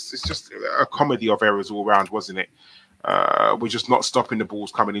 It's just a comedy of errors all around, wasn't it? We're just not stopping the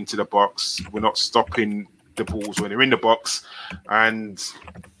balls coming into the box. We're not stopping the balls when they're in the box, and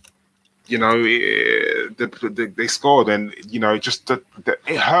they scored, and just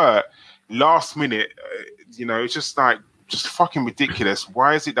it hurt last minute. It's just fucking ridiculous.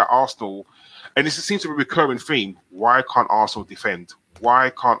 Why is it that Arsenal, and this seems to be a recurring theme, why can't Arsenal defend?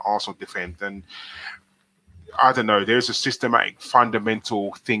 Why can't Arsenal defend? And I don't know. There's a systematic,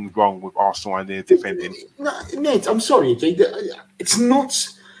 fundamental thing wrong with Arsenal and their defending. Ned, I'm sorry. Okay? It's not.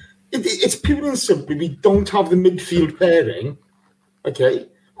 It's purely and simply we don't have the midfield pairing, okay,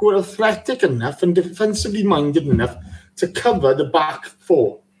 who are athletic enough and defensively minded enough to cover the back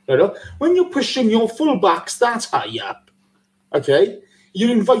four. When you're pushing your full backs that high up, okay,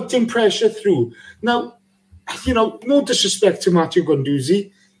 you're inviting pressure through. Now, no disrespect to Matteo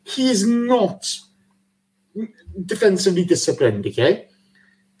Guendouzi, he is not defensively disciplined, okay?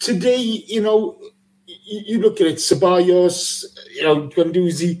 Today, you look at it, Ceballos,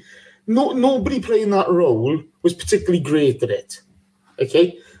 Guendouzi, nobody playing that role was particularly great at it,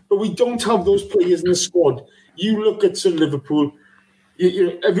 okay? But we don't have those players in the squad. You look at Liverpool,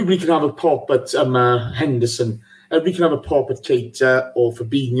 everybody can have a pop at Henderson, everybody can have a pop at Keita or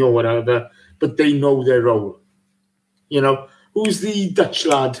Fabinho or whatever, but they know their role. Who's the Dutch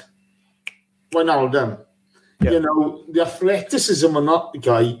lad? Wijnaldum. Yeah. The athleticism on that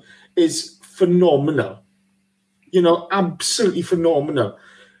guy is phenomenal. Absolutely phenomenal.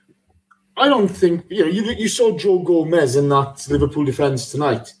 I don't think, you saw Joe Gomez in that Liverpool defence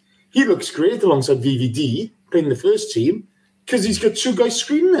tonight. He looks great alongside VVD playing the first team because he's got two guys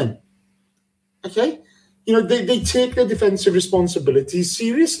screening him. Okay? They take their defensive responsibilities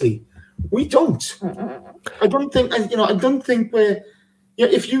seriously. We don't. I don't think we're...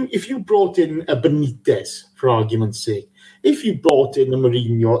 if you brought in a Benitez, for argument's sake, if you brought in a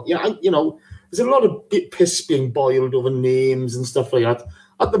Mourinho, there's a lot of piss being boiled over names and stuff like that.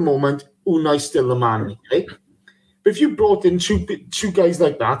 At the moment, Unai's still the man, okay? But if you brought in two guys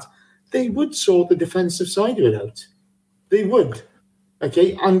like that, they would sort the defensive side of it out. They would,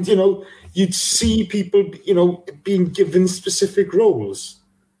 okay? And, you'd see people, being given specific roles.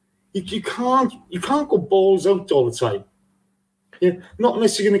 You can't go balls out all the time. Not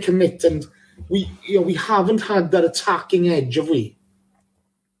unless you're going to commit, and we haven't had that attacking edge, have we?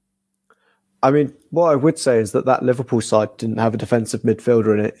 I mean, what I would say is that Liverpool side didn't have a defensive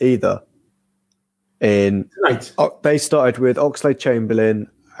midfielder in it either. Right. They started with Oxlade-Chamberlain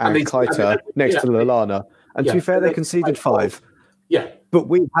and Keita next to Lallana, and to be fair, they conceded 5. Yeah, but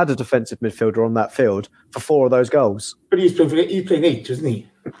we had a defensive midfielder on that field for 4 of those goals. But he's playing 8, isn't he?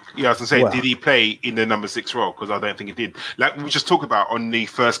 Yeah, I was going to say, did he play in the number 6 role? Because I don't think he did. Like we just talked about on the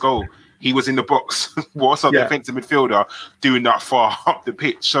first goal, he was in the box. What's our defensive midfielder doing that far up the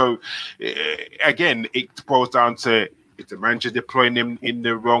pitch? So, again, it boils down to, is the manager deploying him in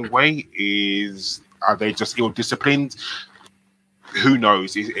the wrong way? Are they just ill-disciplined? Who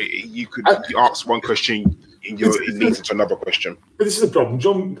knows? You could ask one question and you're leading to another question. But this is the problem.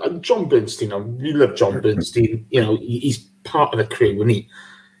 John Bernstein, we love John Bernstein. He's part of the crew, isn't he?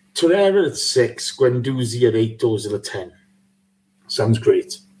 Torreira at 6, Guendouzi at 8, Ozil at 10. Sounds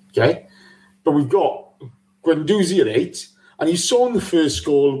great, okay? But we've got Guendouzi at 8, and you saw in the first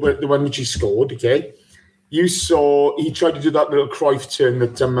goal, the one which he scored, okay? You saw he tried to do that little Cruyff turn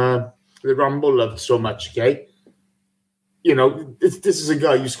that the Rambo loved so much, okay? This is a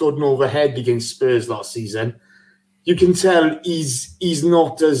guy who scored an overhead against Spurs last season. You can tell he's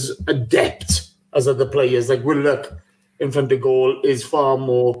not as adept as other players. Like Willock in front of goal is far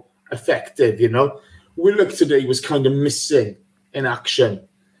more effective, Willock today was kind of missing in action.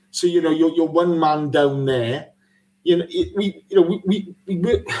 So, you're one man down there. We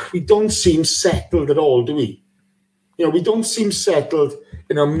don't seem settled at all, do we? We don't seem settled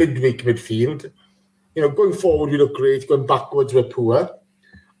in our midweek midfield. Going forward, we look great. Going backwards, we're poor.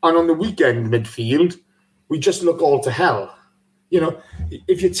 And on the weekend midfield, we just look all to hell.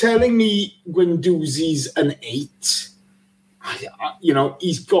 If you're telling me Guendouzi's an 8,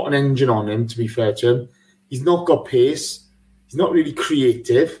 he's got an engine on him, to be fair to him. He's not got pace. He's not really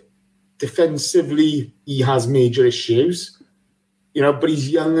creative. Defensively, he has major issues. But he's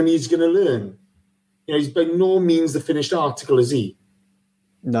young and he's going to learn. He's by no means the finished article, is he?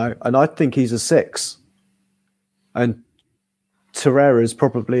 No, and I think he's a 6. And Torreira is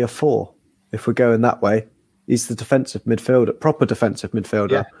probably a 4, if we're going that way. He's the defensive midfielder, proper defensive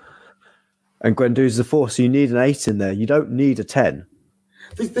midfielder. Yeah. And Guendouzi's a 4, so you need an 8 in there. You don't need a 10.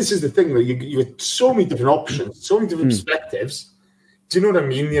 This is the thing, though. You have so many different options, so many different perspectives. Do you know what I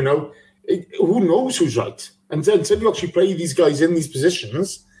mean? Who knows who's right? And until you actually play these guys in these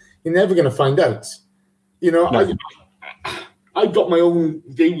positions, you're never going to find out. No. I've got my own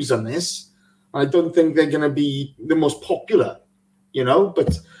views on this. I don't think they're going to be the most popular,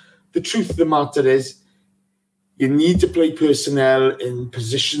 but the truth of the matter is, you need to play personnel in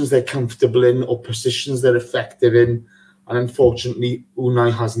positions they're comfortable in or positions they're effective in. And unfortunately,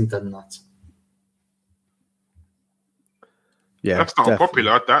 Unai hasn't done that. Yeah, that's not definitely.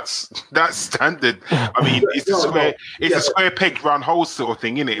 unpopular. That's standard. I mean, it's a square peg round hole sort of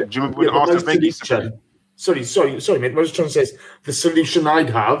thing, isn't it? Do you remember when Arsene Wenger used to play? Sorry, mate. What I was trying to say is the solution I'd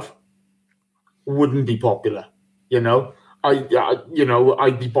have wouldn't be popular.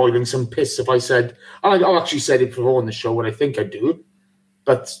 I'd be boiling some piss if I said, and I actually said it before on the show what I think I'd do,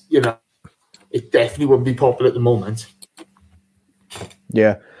 but it definitely wouldn't be popular at the moment.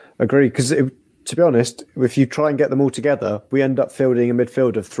 Yeah, agree. Because to be honest, if you try and get them all together, we end up fielding a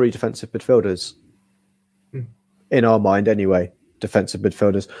midfield of 3 defensive midfielders. In our mind, anyway, defensive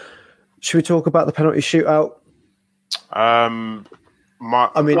midfielders. Should we talk about the penalty shootout? It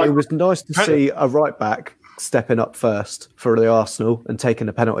was nice to see a right back stepping up first for the Arsenal and taking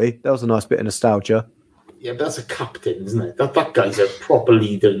a penalty. That was a nice bit of nostalgia. Yeah, but that's a captain, isn't it? That guy's a proper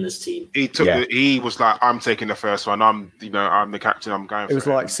leader in this team. He was like, I'm taking the first one. I'm the captain. I'm going. It was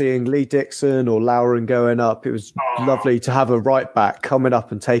like seeing Lee Dixon or Lauren going up. It was lovely to have a right back coming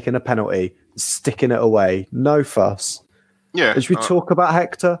up and taking a penalty, sticking it away. No fuss. Yeah. And should we talk about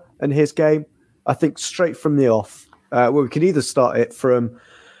Hector and his game? I think straight from the off. We can either start it from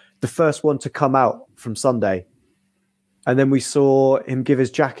the first one to come out from Sunday, and then we saw him give his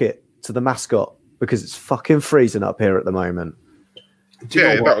jacket to the mascot because it's fucking freezing up here at the moment.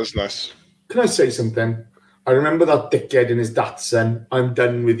 That was nice. Can I say something? I remember that dickhead in his Datsun, I'm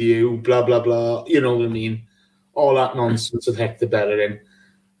done with you, blah, blah, blah. You know what I mean? All that nonsense with Hector Bellerin.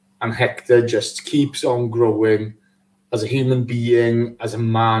 And Hector just keeps on growing as a human being, as a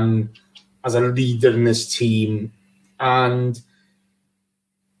man, as a leader in this team. And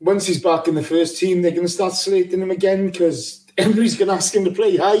once he's back in the first team, they're going to start slating him again because everybody's going to ask him to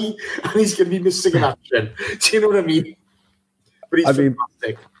play high and he's going to be missing in action. Do you know what I mean? But he's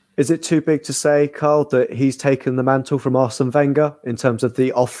fantastic. Is it too big to say, Carl, that he's taken the mantle from Arsene Wenger in terms of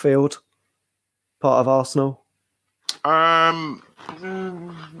the off-field part of Arsenal?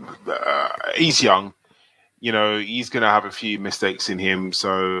 He's young. He's going to have a few mistakes in him.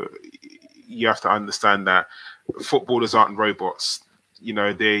 So you have to understand that footballers aren't robots.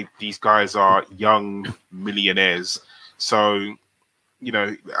 These guys are young millionaires. So,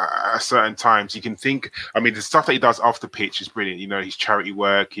 at certain times you can think, the stuff that he does off the pitch is brilliant. His charity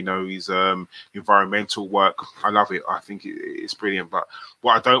work, his environmental work. I love it. I think it's brilliant. But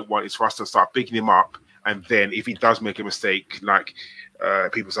what I don't want is for us to start bigging him up. And then if he does make a mistake, like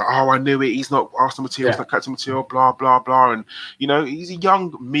people say, oh, I knew it. He's not Arsenal material. He's not captain material, blah, blah, blah. And, he's a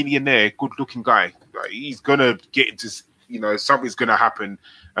young millionaire, good looking guy. Like, he's going to get into, something's going to happen.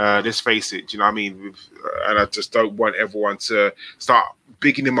 Let's face it. Do you know what I mean? And I just don't want everyone to start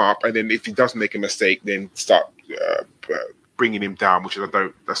bigging him up. And then if he does make a mistake, then start bringing him down, which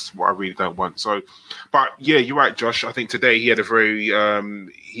that's what I really don't want. So, but yeah, you're right, Josh. I think today he had a very,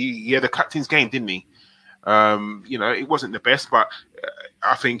 he had a captain's game, didn't he? It wasn't the best, but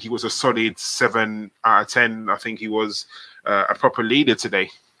I think he was a solid 7 out of 10. I think he was a proper leader today.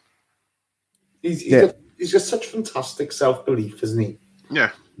 He's got such fantastic self-belief, isn't he?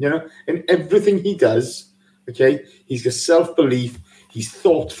 Yeah. In everything he does, okay, he's got self-belief, he's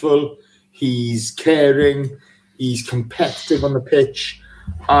thoughtful, he's caring, he's competitive on the pitch.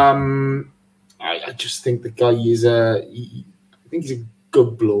 I just think the guy is I think he's a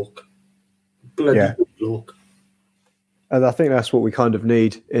good bloke. Bloody good bloke. And I think that's what we kind of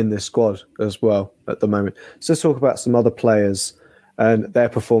need in this squad as well at the moment. So let's talk about some other players and their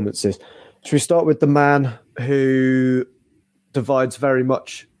performances. Should we start with the man who divides very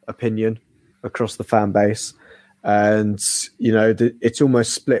much opinion across the fan base? And, it's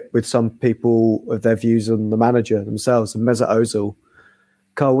almost split with some people of their views on the manager themselves, and Mesut Ozil.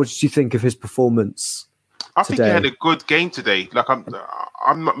 Carl, what did you think of his performance I think he had a good game today. Like I'm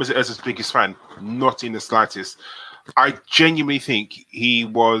not Mesut Ozil's biggest fan, not in the slightest. I genuinely think he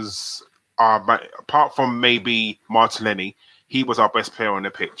was, apart from maybe Martinelli, he was our best player on the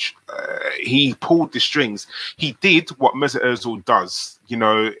pitch. He pulled the strings. He did what Mesut Ozil does.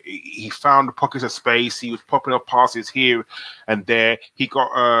 He found the pockets of space. He was popping up passes here and there. He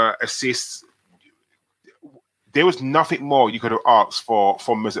got assists. There was nothing more you could have asked for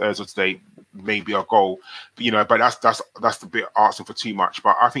from Mesut Ozil today. Maybe a goal, but that's the bit asking for too much.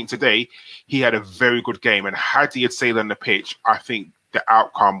 But I think today he had a very good game, and had he had stayed on the pitch, I think the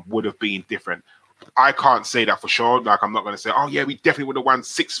outcome would have been different. I can't say that for sure. Like, I'm not going to say, oh yeah, we definitely would have won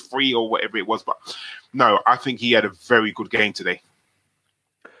 6-3 or whatever it was. But no, I think he had a very good game today.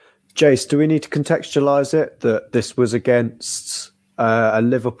 Jace, do we need to contextualise it that this was against a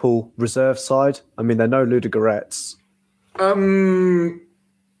Liverpool reserve side? I mean, they're no Ludogorets.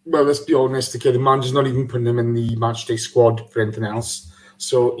 Well, let's be honest, okay, the manager's not even putting him in the matchday squad for anything else,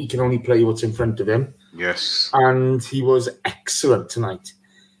 so he can only play what's in front of him. Yes. And he was excellent tonight.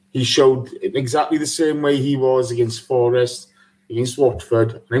 He showed exactly the same way he was against Forest, against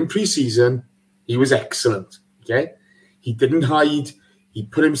Watford, and in pre-season, he was excellent, okay? He didn't hide. He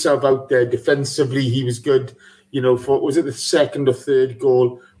put himself out there defensively. He was good, was it the second or third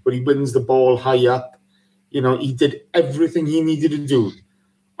goal where he wins the ball high up? He did everything he needed to do.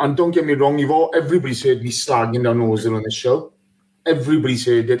 And don't get me wrong, everybody's heard me slagging down Ozil on this show. Everybody's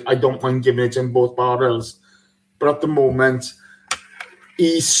heard it. I don't mind giving it in both barrels. But at the moment,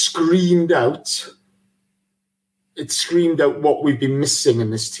 he screamed out. It screamed out what we've been missing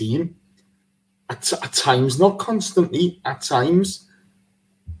in this team. At times, not constantly, at times,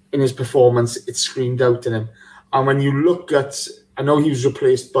 in his performance, it screamed out in him. And when you look at, I know he was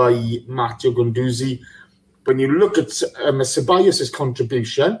replaced by Matteo Guendouzi. When you look at Ceballos'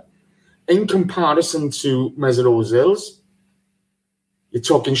 contribution, in comparison to Mesut Ozil's, you're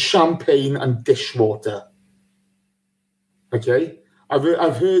talking champagne and dishwater. Okay? I've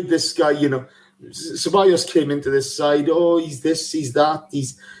heard this guy, Ceballos came into this side, he's this, he's that.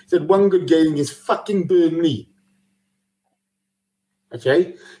 He's had one good game against fucking Burnley.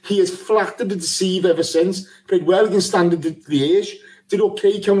 Okay? He has flattered to deceive ever since. Played well against Standard Liège. Did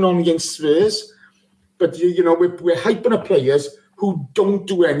okay coming on against Spurs. But, we're hyping up players who don't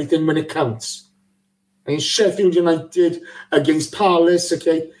do anything when it counts. And Sheffield United against Palace,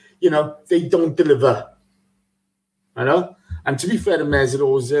 okay, they don't deliver. I know? And to be fair to Mesut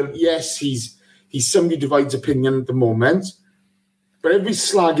Ozil, yes, he's somebody who divides opinion at the moment. But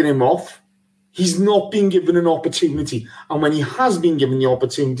everybody's slagging him off. He's not been given an opportunity. And when he has been given the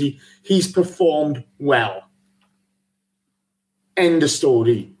opportunity, he's performed well. End of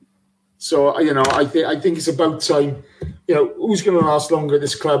story. So, I think it's about time. Who's going to last longer at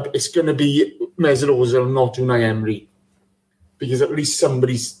this club? It's going to be Mesut Ozil, not Unai Emery. Because at least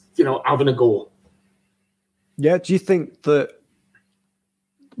somebody's, having a go. Yeah, do you think that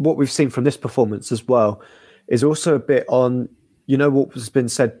what we've seen from this performance as well is also a bit on, what has been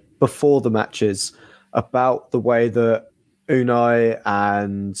said before the matches about the way that Unai,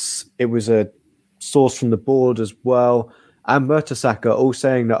 and it was a source from the board as well, and Mertesacker all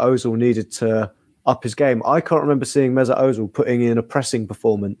saying that Ozil needed to up his game. I can't remember seeing Mesut Ozil putting in a pressing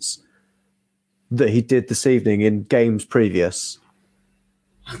performance that he did this evening in games previous.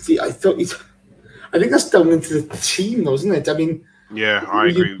 I think that's down into the team, though, isn't it? I mean, yeah, I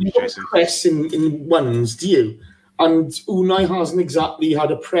agree with you, Jason. Press in ones, do you? And Unai hasn't exactly had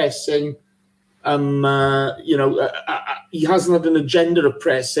a pressing. He hasn't had an agenda of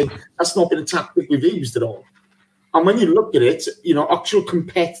pressing. That's not been a tactic we've used at all. And when you look at it, actual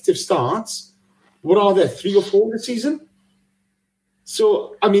competitive starts, what are there, 3 or 4 this season?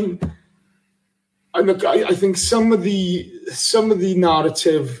 So, I mean, I think some of the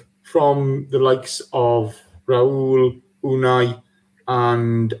narrative from the likes of Raul, Unai,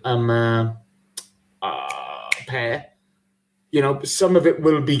 and Pear, some of it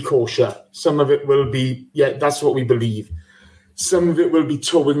will be kosher. Some of it will be, that's what we believe. Some of it will be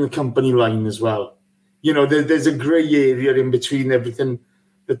towing the company line as well. There's a grey area in between everything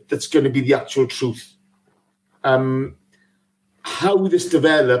that's going to be the actual truth. How this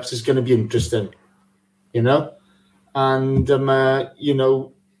develops is going to be interesting, and we're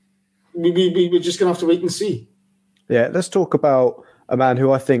just going to have to wait and see. Yeah, let's talk about a man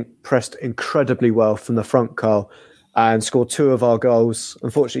who I think pressed incredibly well from the front, Carl, and scored 2 of our goals.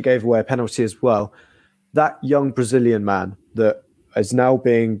 Unfortunately, gave away a penalty as well. That young Brazilian man that is now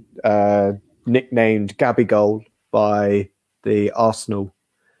being nicknamed Gabigol by the Arsenal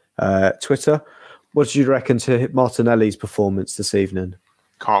Twitter. What did you reckon to Martinelli's performance this evening?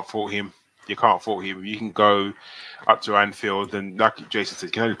 Can't fault him. You can't fault him. You can go up to Anfield and, like Jason said,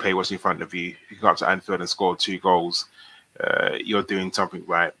 you can only play what's in front of you. You can go up to Anfield and score 2 goals. You're doing something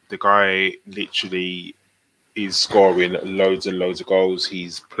right. The guy literally is scoring loads and loads of goals.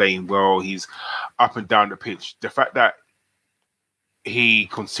 He's playing well. He's up and down the pitch. The fact that he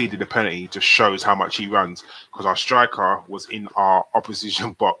conceded a penalty just shows how much he runs, because our striker was in our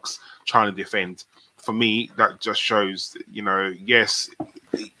opposition box trying to defend. For me, that just shows, yes,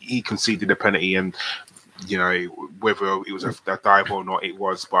 he conceded a penalty, and, whether it was a dive or not, it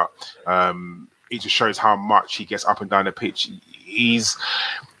was, but it just shows how much he gets up and down the pitch.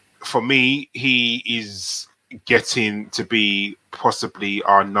 For me, he is getting to be possibly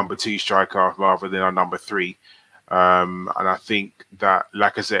our number 2 striker rather than our number 3. And I think that,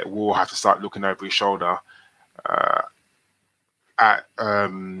 like I said, we'll have to start looking over his shoulder. at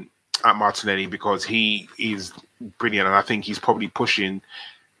Martinelli because he is brilliant, and I think he's probably pushing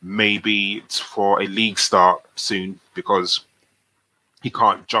maybe for a league start soon because he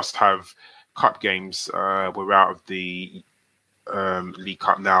can't just have cup games. We're out of the League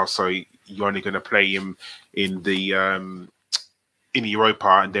Cup now, so you're only going to play him in the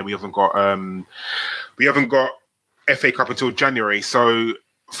Europa, and then we haven't got FA Cup until January. So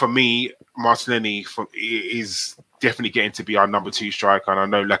for me, Martinelli is definitely getting to be our number 2 striker, and I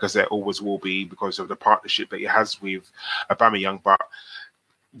know Lacazette always will be because of the partnership that he has with Aubameyang. But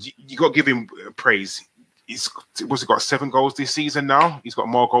you got to give him praise. He's got 7 goals this season now. He's got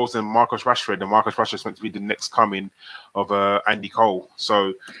more goals than Marcus Rashford, and Marcus Rashford's meant to be the next coming of Andy Cole.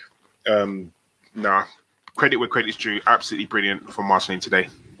 So, credit where credit's due. Absolutely brilliant from Martinelli today.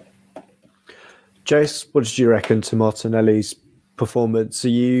 Jace, what did you reckon to Martinelli's performance? Are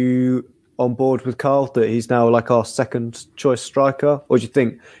you on board with Carl that he's now like our second choice striker, or do you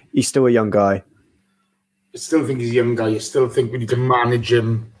think he's still a young guy? I still think he's a young guy. I still think we need to manage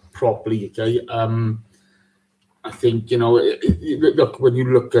him properly. Okay, I think look when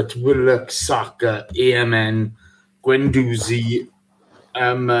you look at Willock, Saka, AMN, Guendouzi,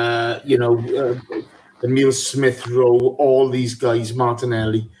 Emile Smith Rowe, all these guys,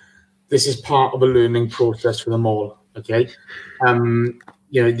 Martinelli. This is part of a learning process for them all. Okay,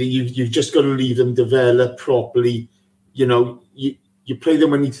 you've just got to leave them develop properly. You play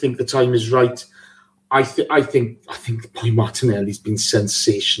them when you think the time is right. I think the boy Martinelli's been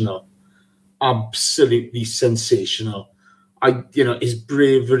sensational, absolutely sensational. His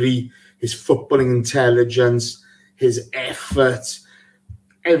bravery, his footballing intelligence, his effort,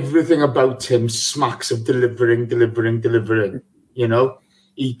 everything about him smacks of delivering.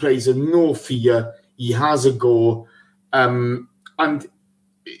 He plays with no fear. He has a go, and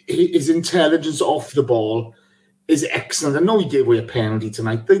his intelligence off the ball is excellent. I know he gave away a penalty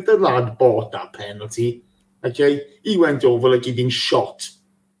tonight. The lad bought that penalty. Okay, he went over like he'd been shot.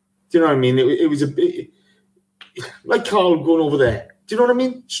 Do you know what I mean? It was a bit like Carl going over there. Do you know what I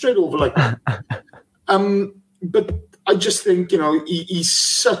mean? Straight over like that. But I just think he's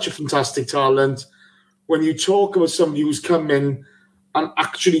such a fantastic talent. When you talk about somebody who's come in and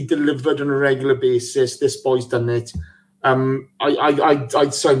actually delivered on a regular basis, this boy's done it.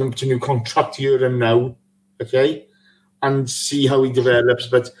 I'd sign him to a new contract here and now. Okay, and see how he develops.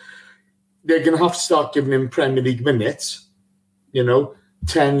 But they're going to have to start giving him Premier League minutes,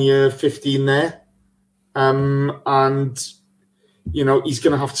 10 year, 15 there. And he's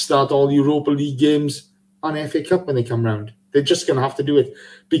going to have to start all Europa League games on FA Cup when they come round. They're just going to have to do it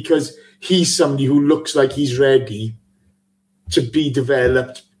because he's somebody who looks like he's ready to be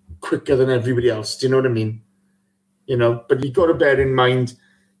developed quicker than everybody else. Do you know what I mean? But you've got to bear in mind,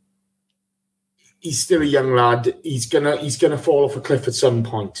 he's still a young lad. He's gonna fall off a cliff at some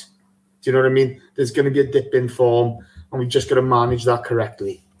point. Do you know what I mean? There's going to be a dip in form, and we've just got to manage that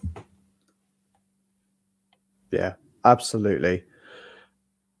correctly. Yeah, absolutely.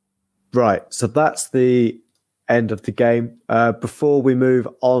 Right, so that's the end of the game. Before we move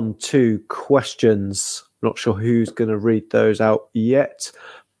on to questions, I'm not sure who's going to read those out yet,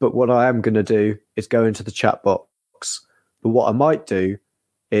 but what I am going to do is go into the chat box. But what I might do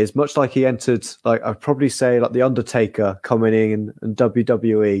is, much like he entered, like I'd probably say like The Undertaker coming in and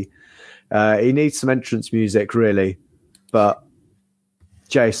WWE, he needs some entrance music, really. But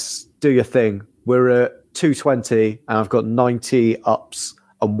Jace, do your thing. We're at 220 and I've got 90 ups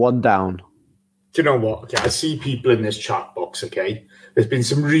and 1 down. Do you know what? Okay, I see people in this chat box, okay? There's been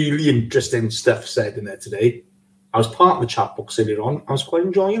some really interesting stuff said in there today. I was part of the chat box earlier on. I was quite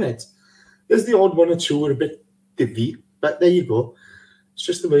enjoying it. There's the odd one or two who are a bit divvy, but there you go. It's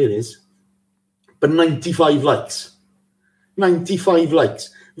just the way it is. But 95 likes. 95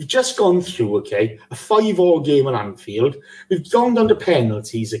 likes. We've just gone through, okay, a 5-all game at Anfield. We've gone down to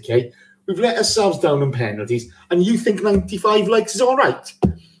penalties, okay? We've let ourselves down on penalties. And you think 95 likes is all right?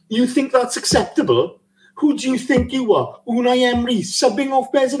 You think that's acceptable? Who do you think you are? Unai Emery subbing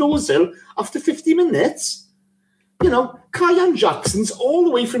off Mesut Ozil after 50 minutes? Kyan Jackson's all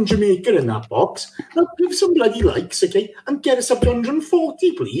the way from Jamaica in that box. Now give some bloody likes, okay? And get us up to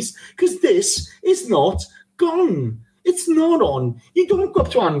 140, please. Because this is not gone. It's not on. You don't go up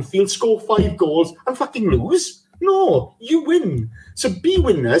to Anfield, score 5 goals and fucking lose. No, you win. So be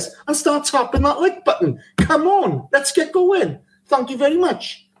winners and start tapping that like button. Come on, let's get going. Thank you very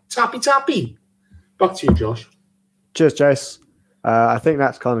much. Tappy. Back to you, Josh. Cheers, Jace. I think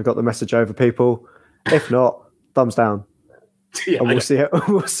that's kind of got the message over, people. If not, thumbs down. Yeah, and we'll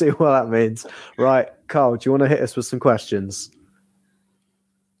see what that means. Right, Carl, do you want to hit us with some questions?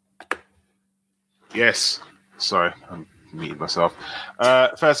 Yes. Sorry, I'm muted myself.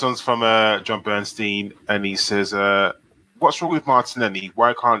 First one's from John Bernstein, and he says, "What's wrong with Martinelli?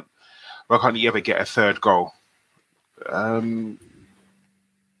 Why can't he ever get a third goal?"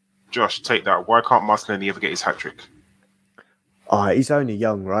 Josh, take that. Why can't Martinelli ever get his hat trick? He's only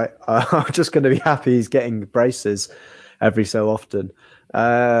young, right? I'm just going to be happy he's getting braces every so often.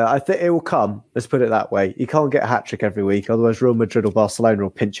 I think it will come. Let's put it that way. He can't get a hat trick every week, otherwise Real Madrid or Barcelona will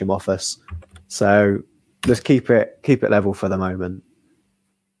pinch him off us. So let's keep it level for the moment.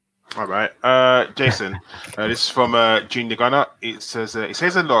 All right, Jason. This is from Junior Gunner. It says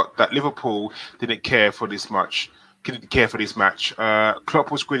a lot that Liverpool didn't care for this match.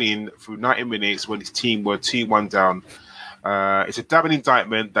 Klopp was grinning through 90 minutes when his team were 2-1 down. It's a damning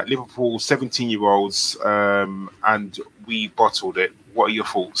indictment that Liverpool 17-year-olds and we bottled it. What are your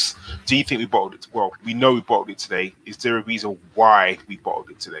thoughts? Do you think we bottled it? Well, we know we bottled it today. Is there a reason why we bottled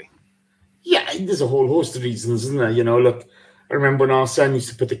it today? Yeah, there's a whole host of reasons, isn't there? Look, I remember when our son used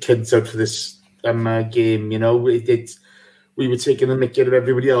to put the kids out for this game. We were taking the mick out of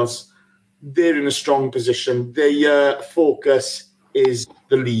everybody else. They're in a strong position. Their focus is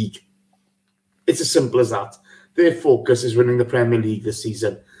the league. It's as simple as that. Their focus is winning the Premier League this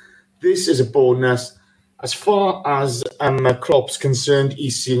season. This is a bonus. As far as Klopp's concerned,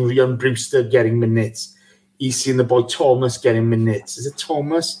 he's seeing Ryan Brewster getting minutes. He's seeing the boy Thomas getting minutes. Is it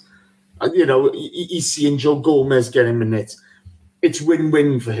Thomas? He's seeing Joe Gomez getting minutes. It's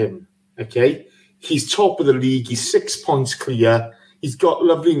win-win for him, okay? He's top of the league. He's 6 points clear. He's got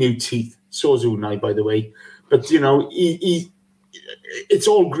lovely new teeth. So is Unai, by the way. But, it's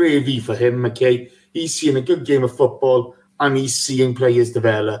all gravy for him, okay? He's seeing a good game of football and he's seeing players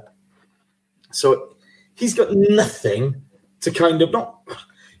develop. So he's got nothing to he's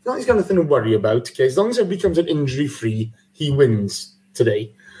got nothing to worry about, okay? As long as it becomes an injury-free, he wins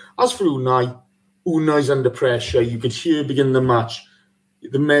today. As for Unai's under pressure. You could hear beginning the match,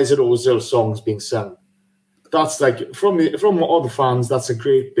 the Mesut Ozil songs being sung. That's like, from all the fans, that's a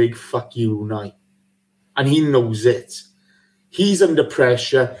great big fuck you, Unai. And he knows it. He's under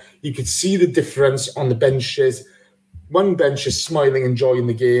pressure. You could see the difference on the benches. One bench is smiling, enjoying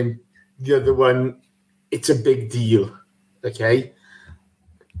the game. The other one, it's a big deal, okay?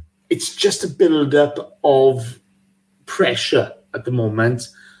 It's just a build-up of pressure at the moment.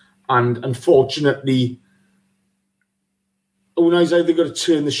 And unfortunately, Unai's either got to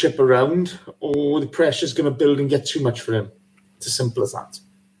turn the ship around or the pressure's going to build and get too much for him. It's as simple as that.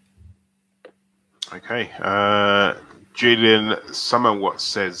 Okay. Julian Summerwatt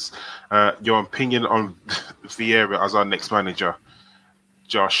says, your opinion on Vieira as our next manager.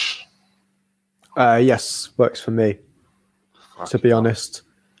 Josh? Yes, works for me. To be honest,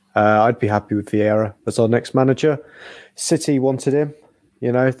 I'd be happy with Vieira as our next manager. City wanted him.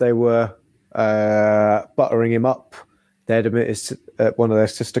 They were buttering him up. They had him at one of their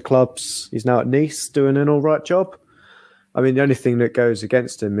sister clubs. He's now at Nice doing an all right job. I mean, the only thing that goes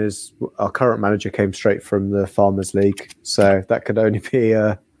against him is our current manager came straight from the Farmers League. So that could only be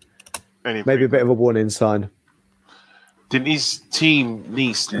maybe a bit of a warning sign. Didn't his team,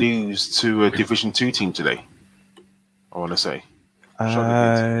 Nice, lose to a Division 2 team today? I want to say.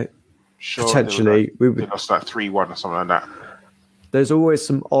 Potentially. They lost like 3-1 or something like that. There's always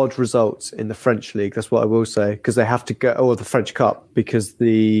some odd results in the French league. That's what I will say, because they have to go, or the French Cup, because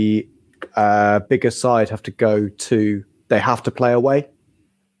the bigger side have to play away.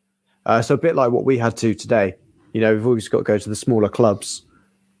 So a bit like what we had to today. We've always got to go to the smaller clubs.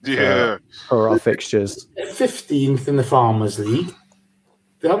 Yeah. For our fixtures. 15th in the Farmers League.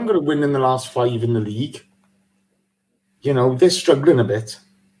 They haven't got a win in the last 5 in the league. They're struggling a bit.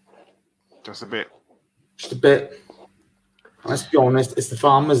 Just a bit. Let's be honest, it's the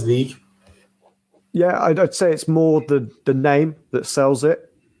Farmers League. Yeah, I'd say it's more the name that sells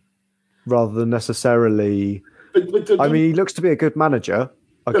it rather than necessarily... I mean, he looks to be a good manager.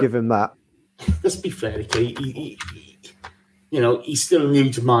 I'll give him that. Let's be fair, okay? He's still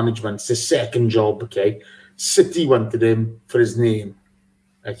new to management. It's his second job, okay? City wanted him for his name,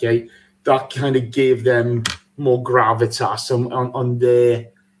 okay? That kind of gave them more gravitas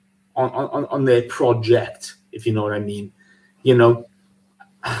on their project, if you know what I mean. You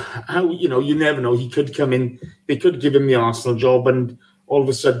never know. He could come in. They could give him the Arsenal job, and all of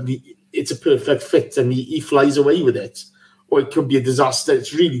a sudden it's a perfect fit, and he flies away with it. Or it could be a disaster.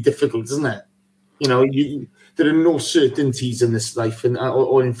 It's really difficult, isn't it? There are no certainties in this life,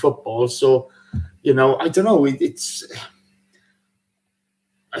 or in football. So, I don't know. I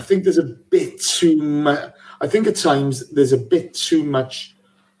think there's a bit too much. I think at times there's a bit too much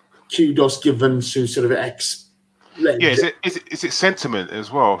kudos given to sort of Yeah, is it sentiment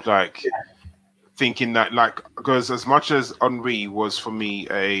as well? Like, thinking that, like, because as much as Henri was for me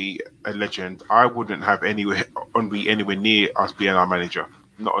a legend, I wouldn't have Henri anywhere near us being our manager.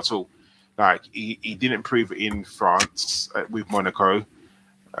 Not at all. Like, he didn't prove it in France with Monaco.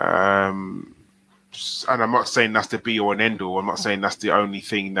 And I'm not saying that's the be all and end all. I'm not saying that's the only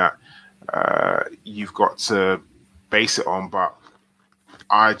thing that you've got to base it on. But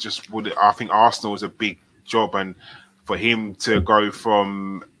I think Arsenal is a big job, and for him to go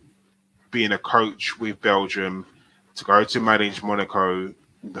from being a coach with Belgium to go to manage Monaco,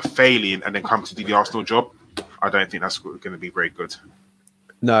 the failing, and then come to do the Arsenal job, I don't think that's going to be very good.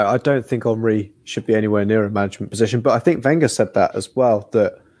 No, I don't think Henri should be anywhere near a management position. But I think Wenger said that as well,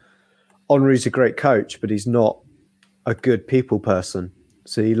 that Henri's a great coach, but he's not a good people person.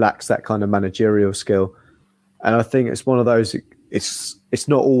 So he lacks that kind of managerial skill. And I think it's one of those, it's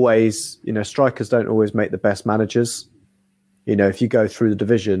not always, strikers don't always make the best managers. If you go through the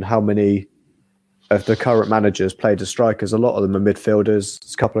division, how many of the current managers played as strikers? A lot of them are midfielders.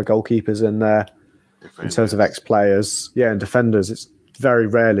 There's a couple of goalkeepers in there. Defenders. In terms of ex-players. Yeah, and defenders. It's very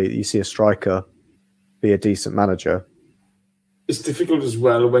rarely that you see a striker be a decent manager. It's difficult as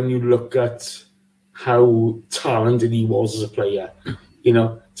well when you look at how talented he was as a player.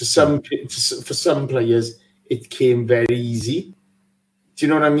 For some players, it came very easy. Do you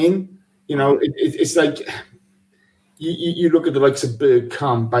know what I mean? It's like... You look at the likes of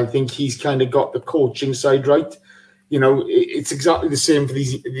Bergkamp, I think he's kind of got the coaching side right. It's exactly the same for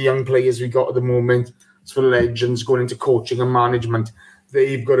the young players we got at the moment. It's for legends going into coaching and management.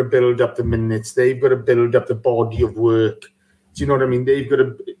 They've got to build up the minutes. They've got to build up the body of work. Do you know what I mean? They've got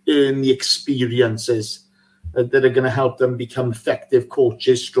to earn the experiences that are going to help them become effective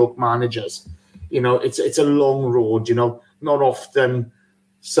coaches, stroke managers. It's a long road, Not often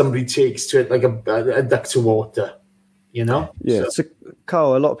somebody takes to it like a duck to water. Yeah. So,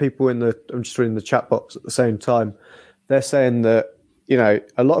 Carl, a lot of people I'm just reading the chat box at the same time. They're saying that,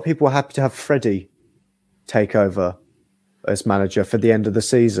 a lot of people are happy to have Freddie take over as manager for the end of the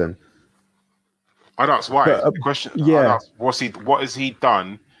season. I'd ask why. The question. Yeah. What has he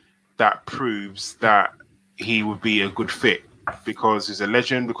done that proves that he would be a good fit? Because he's a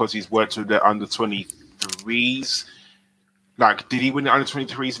legend, because he's worked with the under 23s. Like, did he win the under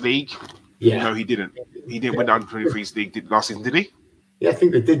 23s league? Yeah. No, he didn't. He didn't win the under 23s league last season, did he? Yeah, I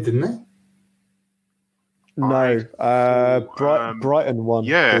think they did, didn't they? No. Brighton won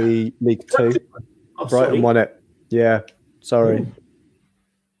the League Two. Brighton won it. Yeah. Sorry.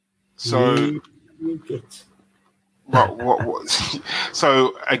 So, what?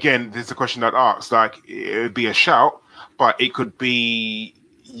 So again, there's a question that asks. Like, it would be a shout, but it could be.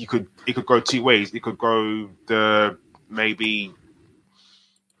 It could go two ways. It could go the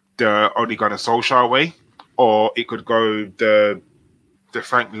Ole Gunnar Solskjaer way, or it could go the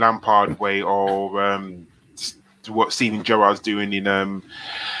Frank Lampard way, or what Steven Gerrard's doing in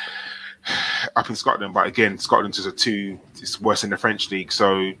up in Scotland. But again, Scotland it's worse than the French league,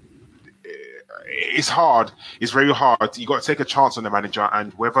 so it's hard. It's very hard. You got to take a chance on the manager,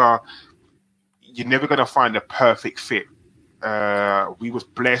 and whether you're never going to find a perfect fit. We was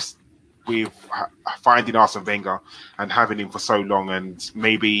blessed with finding Arsene Wenger and having him for so long, and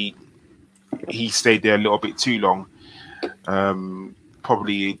maybe he stayed there a little bit too long.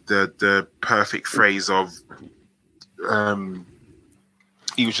 Probably the perfect phrase of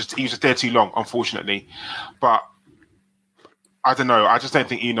he was just there too long, unfortunately. But I don't know. I just don't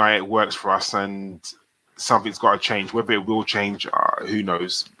think United works for us, and something's got to change. Whether it will change, who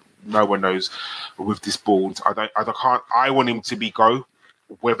knows? No one knows. With this board, I want him to go.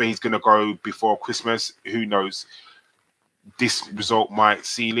 Whether he's going to go before Christmas, who knows? This result might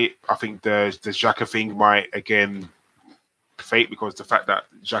seal it. I think the Xhaka thing might again fate, because the fact that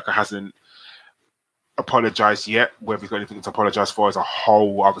Xhaka hasn't apologized yet, whether he's got anything to apologize for, is a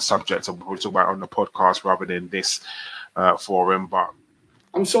whole other subject. So we'll talk about it on the podcast rather than this forum. But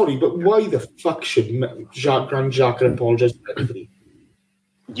I'm sorry, but why the fuck should Xhaka apologize to anybody?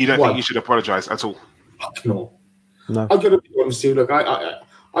 You don't think you should apologize at all? Fuck no. No. I've got to be honest with you. Look,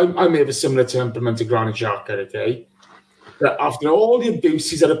 I may have a similar temperament to Granit Xhaka, okay? But after all the abuse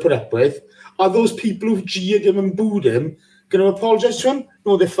he's had to put up with, are those people who've jeered him and booed him going to apologise to him?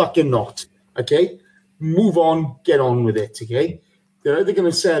 No, they're fucking not, okay? Move on, get on with it, okay? They're either going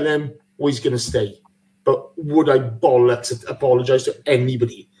to sell him or he's going to stay. But would I bollocks apologise to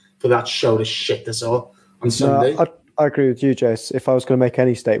anybody for that show of shit I saw on Sunday? No, I agree with you, Jace. If I was going to make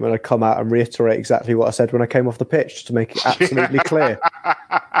any statement, I'd come out and reiterate exactly what I said when I came off the pitch to make it absolutely clear.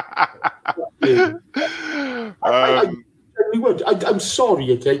 I genuinely would. I'm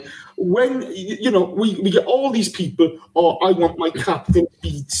sorry, okay? When, we get all these people, I want my captain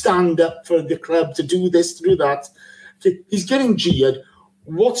to stand up for the club, to do this, to do that. Okay, he's getting jeered.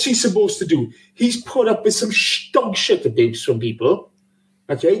 What's he supposed to do? He's put up with some dog shit abuse from people,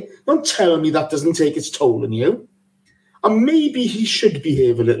 okay? Don't tell me that doesn't take its toll on you. And maybe he should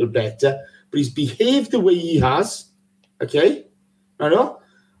behave a little better, but he's behaved the way he has, okay? I know.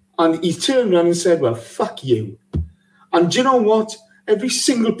 And he turned around and said, well, fuck you. And do you know what? Every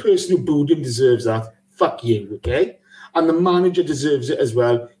single person who booed him deserves that. Fuck you, okay? And the manager deserves it as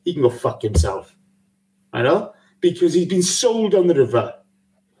well. He can go fuck himself. I know? Because he's been sold on the river.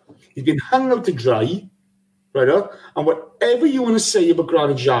 He's been hung out to dry. Right up? And whatever you want to say about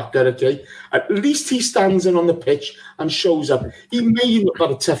Granit Xhaka, okay, at least he stands in on the pitch and shows up. He may have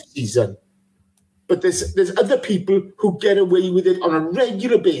had a tough season, but there's other people who get away with it on a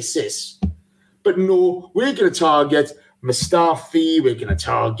regular basis. But no, we're going to target Mustafi, we're going to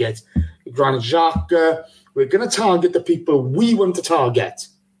target Granit Xhaka, we're going to target the people we want to target.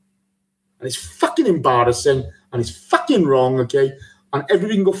 And it's fucking embarrassing, and it's fucking wrong, okay? And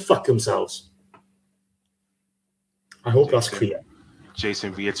everybody can go fuck themselves. I hope that's clear.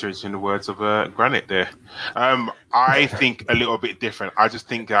 Jason reiterating the words of Granite there. I think a little bit different. I just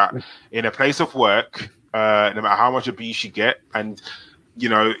think that in a place of work, no matter how much abuse you get, and,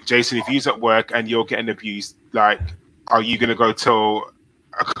 Jason, if you're at work and you're getting abused, like, are you going to go tell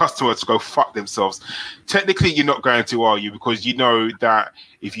a customer to go fuck themselves? Technically, you're not going to, are you? Because you know that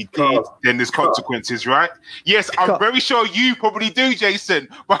if you did, then there's consequences, right? Yes, I'm very sure you probably do, Jason,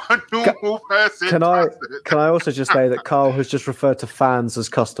 but a normal person. Can I also just say that Carl has just referred to fans as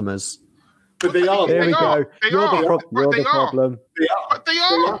customers? But they are. There we go. You're the problem. But they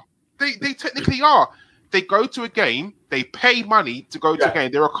are. They technically are. They go to a game. They pay money to go to a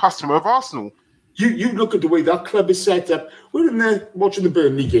game. They're a customer of Arsenal. You look at the way that club is set up. We're in there watching the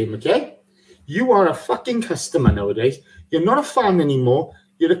Burnley game, okay? You are a fucking customer nowadays. You're not a fan anymore.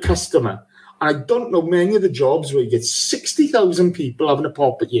 You're a customer. And I don't know many of the jobs where you get 60,000 people having a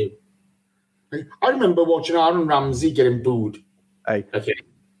pop at you. I remember watching Aaron Ramsey getting booed. Hey. Okay.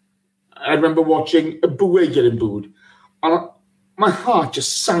 I remember watching Aboué getting booed. And my heart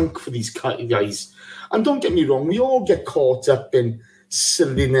just sank for these guys. And don't get me wrong, we all get caught up in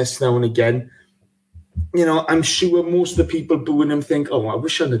silliness now and again. I'm sure most of the people booing him think, I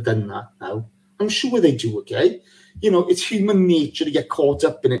wish I'd have done that now. I'm sure they do, okay? It's human nature to get caught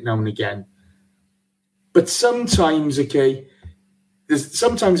up in it now and again. But sometimes, okay,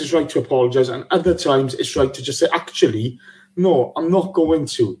 sometimes it's right to apologize, and other times it's right to just say, actually, no, I'm not going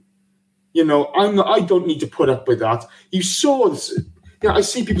to. I don't need to put up with that. You saw this. I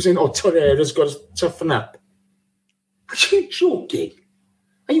see people saying, Torreira's got to toughen up. Are you joking?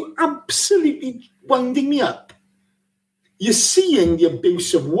 Are you absolutely winding me up? You're seeing the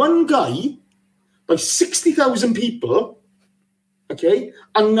abuse of one guy by 60,000 people, okay,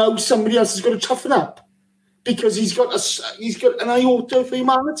 and now somebody else has got to toughen up because he's got an iota of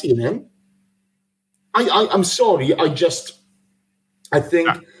humanity in him. I'm sorry. I think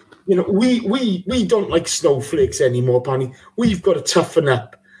we don't like snowflakes anymore, Panny. We've got to toughen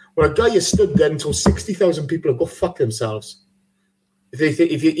up. Well, a guy has stood there until 60,000 people have go fuck themselves. If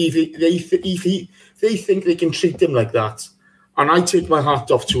they think they can treat him like that, and I take my hat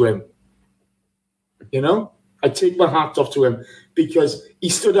off to him. I take my hat off to him because he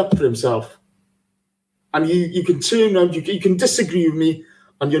stood up for himself. And you can turn around, you can disagree with me,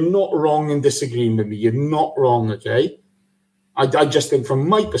 and you're not wrong in disagreeing with me. You're not wrong, okay? I just think from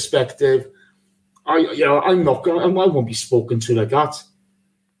my perspective, I won't be spoken to like that.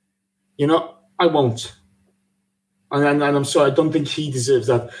 I won't. And I'm sorry, I don't think he deserves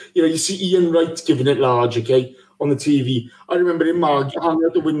that. You see Ian Wright giving it large, okay, on the TV. I remember him hanging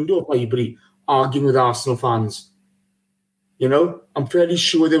out the window of Highbury, arguing with Arsenal fans. I'm fairly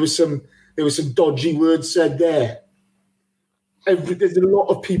sure there was some dodgy words said there. There's a lot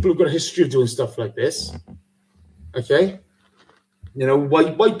of people who've got a history of doing stuff like this. Okay?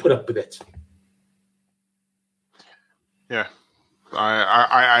 Why put up with it? Yeah.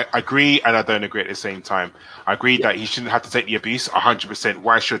 I agree and I don't agree at the same time. I agree that he shouldn't have to take the abuse 100%.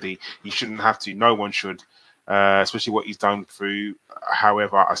 Why should he? He shouldn't have to. No one should, especially what he's done through.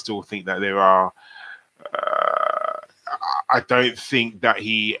 However, I still think that there are. I don't think that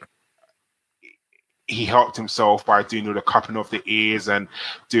he helped himself by doing all the cupping of the ears and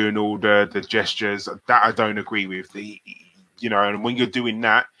doing all the gestures. That I don't agree with. And when you're doing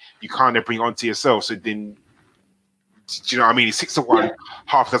that, you kind of bring it onto yourself. So then. Do you know what I mean? It's 6 to 1,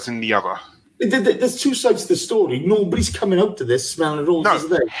 half dozen the other. There's two sides to the story. Nobody's coming out to this smelling roses,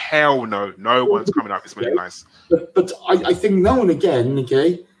 No, are they? hell no. No one's coming out smelling nice. But I think now and again,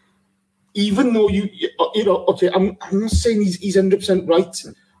 okay, even though you know, okay, I'm not saying he's 100% right.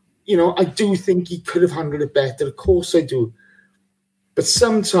 You know, I do think he could have handled it better. Of course I do. But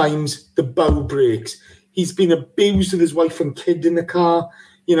sometimes the bow breaks. He's been abused with his wife and kid in the car.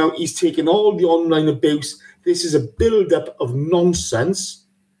 You know, he's taken all the online abuse. This is a build-up of nonsense,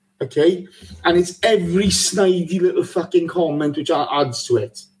 okay? And it's every snidey little fucking comment which adds to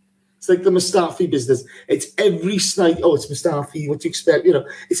it. It's like the Mustafi business. It's every snidey, it's Mustafi, what do you expect? You know,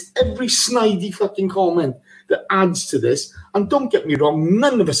 it's every snidey fucking comment that adds to this. And don't get me wrong,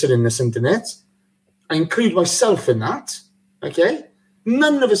 none of us are in this internet. I include myself in that, okay?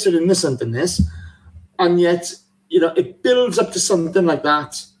 None of us are innocent in this. And yet, you know, it builds up to something like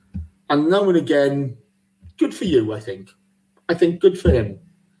that. And now and again, good for you, I think. I think good for him.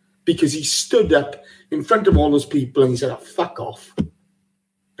 Because he stood up in front of all those people and he said, fuck off.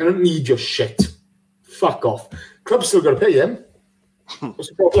 I don't need your shit. Fuck off. Club's still got to pay him. What's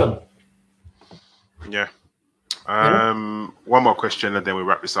the problem? Yeah. One more question and then we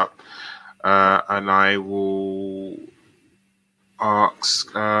wrap this up. And I will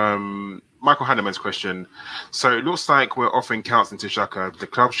ask Michael Hanneman's question. So it looks like we're offering counselling to Xhaka. The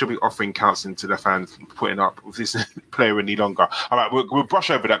club should be offering counselling to the fans putting up with this player any longer. All right, we'll brush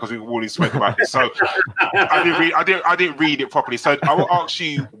over that because we've already spoken about this. So I didn't read it properly. So I will ask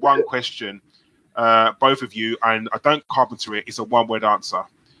you one question, both of you, and I don't carpenter it. It's a one-word answer.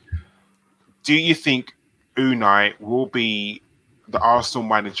 Do you think Unai will be the Arsenal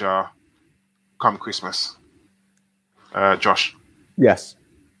manager come Christmas? Josh? Yes.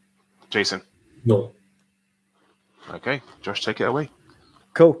 Jason? No. Okay, Josh, take it away.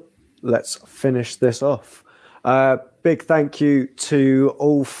 Cool. Let's finish this off. Big thank you to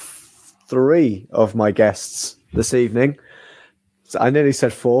all three of my guests this evening. So I nearly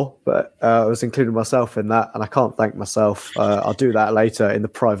said four, but I was including myself in that, and I can't thank myself. I'll do that later in the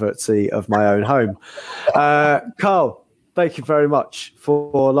privacy of my own home. Carl, thank you very much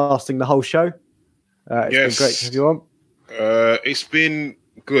for lasting the whole show. It's been great to have you on. It's been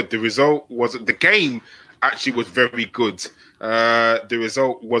good. The game actually was very good. The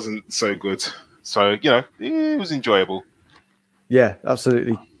result wasn't so good. So, you know, it was enjoyable. Yeah,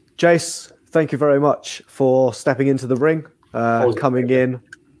 absolutely. Jace, thank you very much for stepping into the ring, coming in.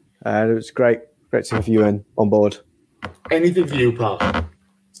 And it was great to have you on board. Anything for you, pal.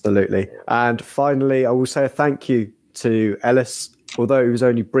 Absolutely. And finally, I will say a thank you to Ellis, although he was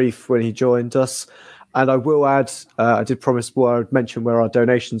only brief when he joined us. And I will add, I did promise I'd mention where our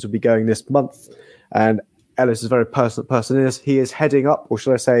donations will be going this month. And Ellis is a very personal person. He is heading up, or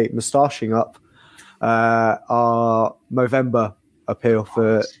should I say mustaching up, our Movember appeal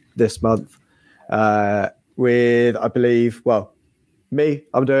for this month. With, I believe, me,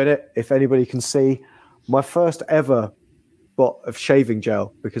 I'm doing it. If anybody can see, my first ever bot of shaving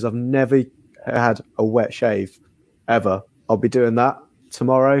gel, because I've never had a wet shave ever. I'll be doing that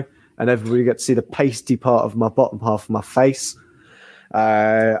tomorrow. And everybody gets to see the pasty part of my bottom half of my face.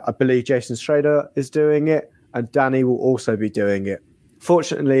 I believe Jason Schrader is doing it, and Danny will also be doing it.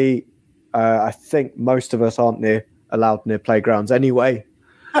 Fortunately, I think most of us aren't allowed near playgrounds anyway,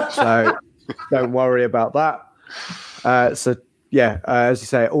 so don't worry about that. As you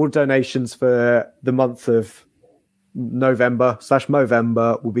say, all donations for the month of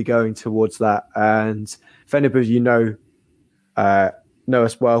November/Movember will be going towards that. And if anybody you know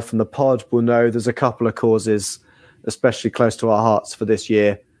us well from the pod will know there's a couple of causes especially close to our hearts for this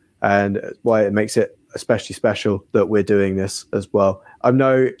year, and why it makes it especially special that we're doing this as well. I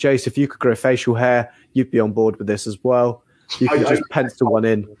know, Jace, if you could grow facial hair, you'd be on board with this as well. You could just pencil one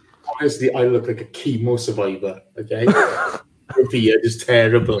in. Honestly, I look like a chemo survivor, okay? The beard is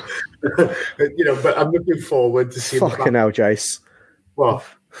terrible. But I'm looking forward to seeing Fucking hell, Jace. What?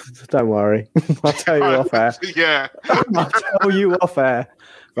 Don't worry. I'll tell you off air. Yeah. I'll tell you off air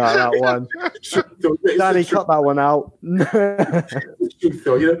about that one. Danny, cut that one out. It's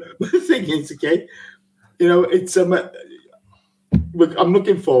true, though. The thing is, okay, it's I'm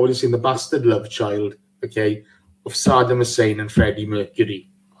looking forward to seeing the bastard love child, okay, of Saddam Hussein and Freddie Mercury.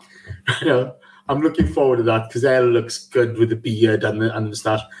 I'm looking forward to that because Elle looks good with the beard and the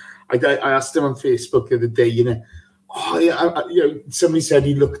moustache. I asked him on Facebook the other day, somebody said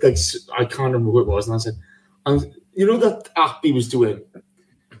he looked like, I can't remember who it was, and I said, that app he was doing,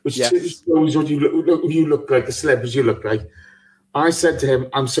 which shows what you look like, the celebrities you look like. I said to him,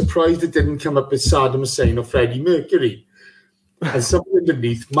 I'm surprised it didn't come up with Saddam Hussein or Freddie Mercury. And something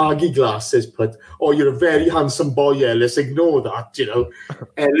underneath, Maggie Glasses put, "Oh, you're a very handsome boy, Ellis. Ignore that, you know."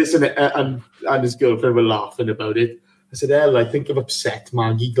 Ellis and his girlfriend were laughing about it. I said, "Elle, I think I've upset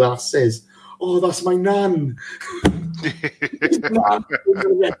Maggie Glasses." "Oh, that's my nan." His nan was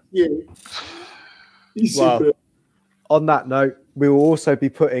gonna wreck you. He's Well, super. on that note, we will also be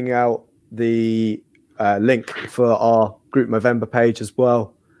putting out the link for our Group Movember page as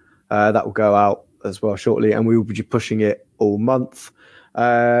well. That will go out as well shortly, and we will be pushing it all month.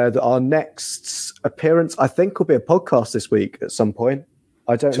 Our next appearance, I think, will be a podcast this week at some point.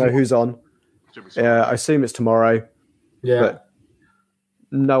 I don't know who's on. I assume it's tomorrow. Yeah. But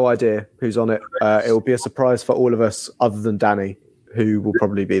no idea who's on it. It will be a surprise for all of us other than Danny, who will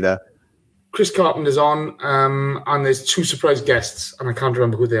probably be there. Chris Carpenter's on, and there's 2 surprise guests, and I can't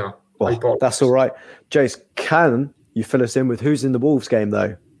remember who they are. Well, that's all right. Jace, can you fill us in with who's in the Wolves game,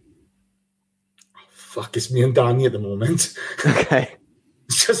 though? Fuck, it's me and Danny at the moment. Okay.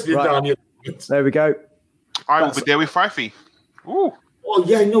 It's just me and Danny at the moment. There we go. I will be there with Fifey. Ooh. Oh,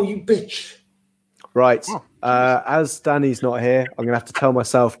 yeah, no, you bitch. Right. As Danny's not here, I'm going to have to tell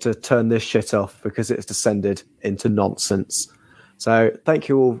myself to turn this shit off because it's descended into nonsense. So thank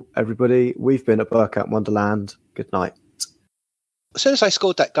you all, everybody. We've been at Burkout Wonderland. Good night. As soon as I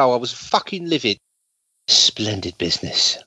scored that goal, I was fucking livid. Splendid business.